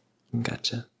Tibet.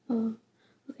 Gotcha. Oh,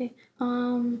 okay.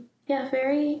 Yeah,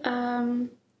 very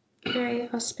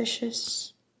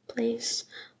auspicious place.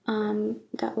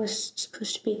 That was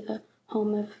supposed to be the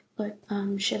home of Lord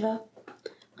Shiva.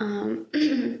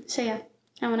 So yeah,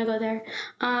 I want to go there.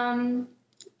 And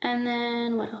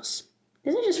then what else?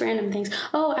 These are just random things.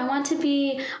 Oh, I want to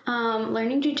be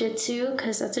learning jujitsu,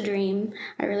 because that's a dream.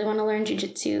 I really want to learn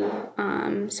jujitsu.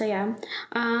 So yeah.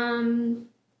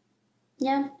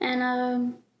 Yeah, and what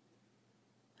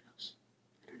else?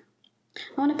 I don't know.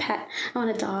 I want a pet. I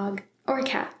want a dog or a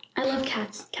cat. I love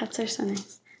cats. Cats are so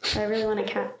nice. So I really want a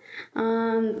cat.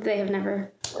 They have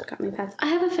never got me pets. I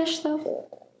have a fish though,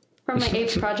 from my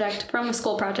apes project, from a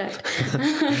school project.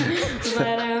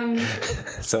 But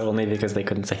So only because they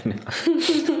couldn't say no.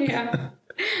 yeah.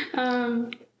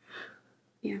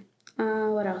 Yeah.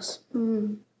 What else?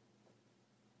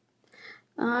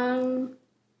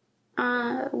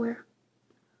 Where?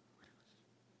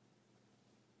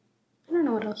 I don't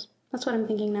know what else. That's what I'm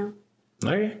thinking now.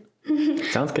 Okay.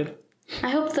 Sounds good. I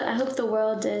hope the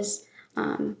world is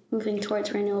moving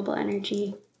towards renewable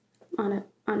energy on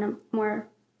a more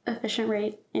efficient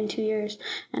rate in 2 years,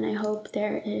 and I hope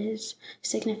there is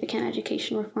significant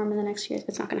education reform in the next years.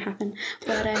 It's not going to happen,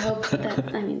 but I hope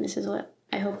that. This is what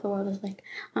I hope the world is like.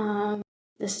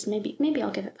 This is maybe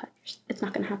I'll give it 5 years. It's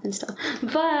not going to happen still,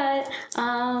 but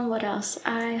what else?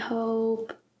 I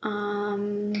hope.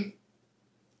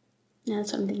 Yeah,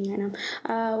 that's what I'm thinking right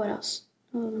now. What else?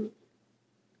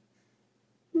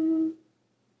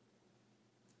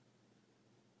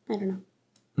 I don't know.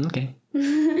 Okay. I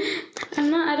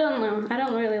don't know. I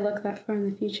don't really look that far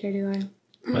in the future, do I?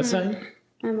 That's fine.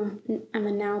 I'm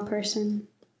a now person.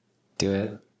 Do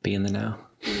it. Be in the now.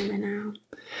 I'm a now.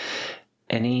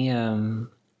 Any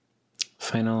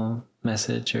final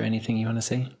message or anything you want to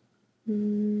say? I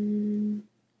don't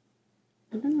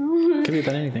know. Could be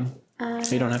about anything.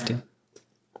 You don't have to.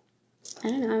 I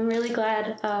don't know. I'm really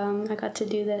glad I got to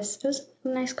do this. It was a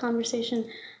nice conversation,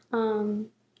 and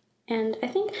I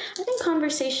think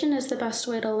conversation is the best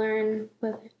way to learn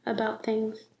about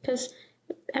things, because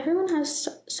everyone has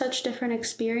such different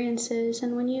experiences,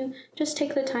 and when you just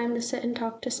take the time to sit and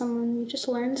talk to someone, you just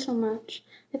learn so much.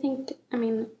 And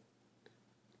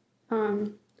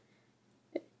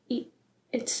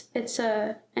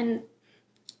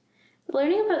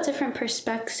learning about different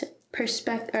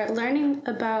learning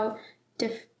about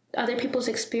other people's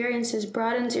experiences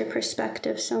broadens your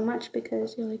perspective so much,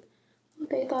 because you're like, oh,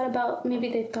 they thought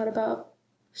about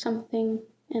something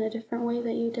in a different way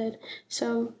that you did.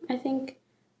 So I think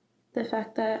the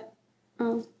fact that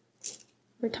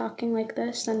we're talking like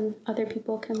this and other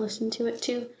people can listen to it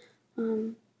too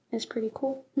is pretty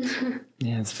cool.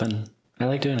 Yeah, it's fun. I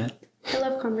like doing it. I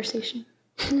love conversation.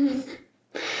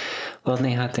 Well,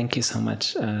 Neha, thank you so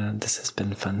much. This has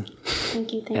been fun.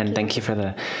 Thank you. And thank you for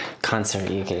the concert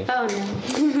you gave. Oh,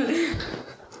 no.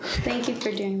 Thank you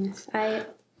for doing this. I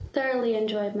thoroughly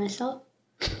enjoyed myself.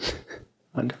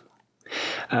 Wonderful.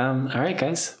 All right,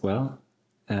 guys. Well,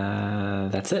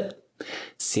 that's it.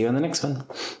 See you on the next one.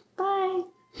 Bye.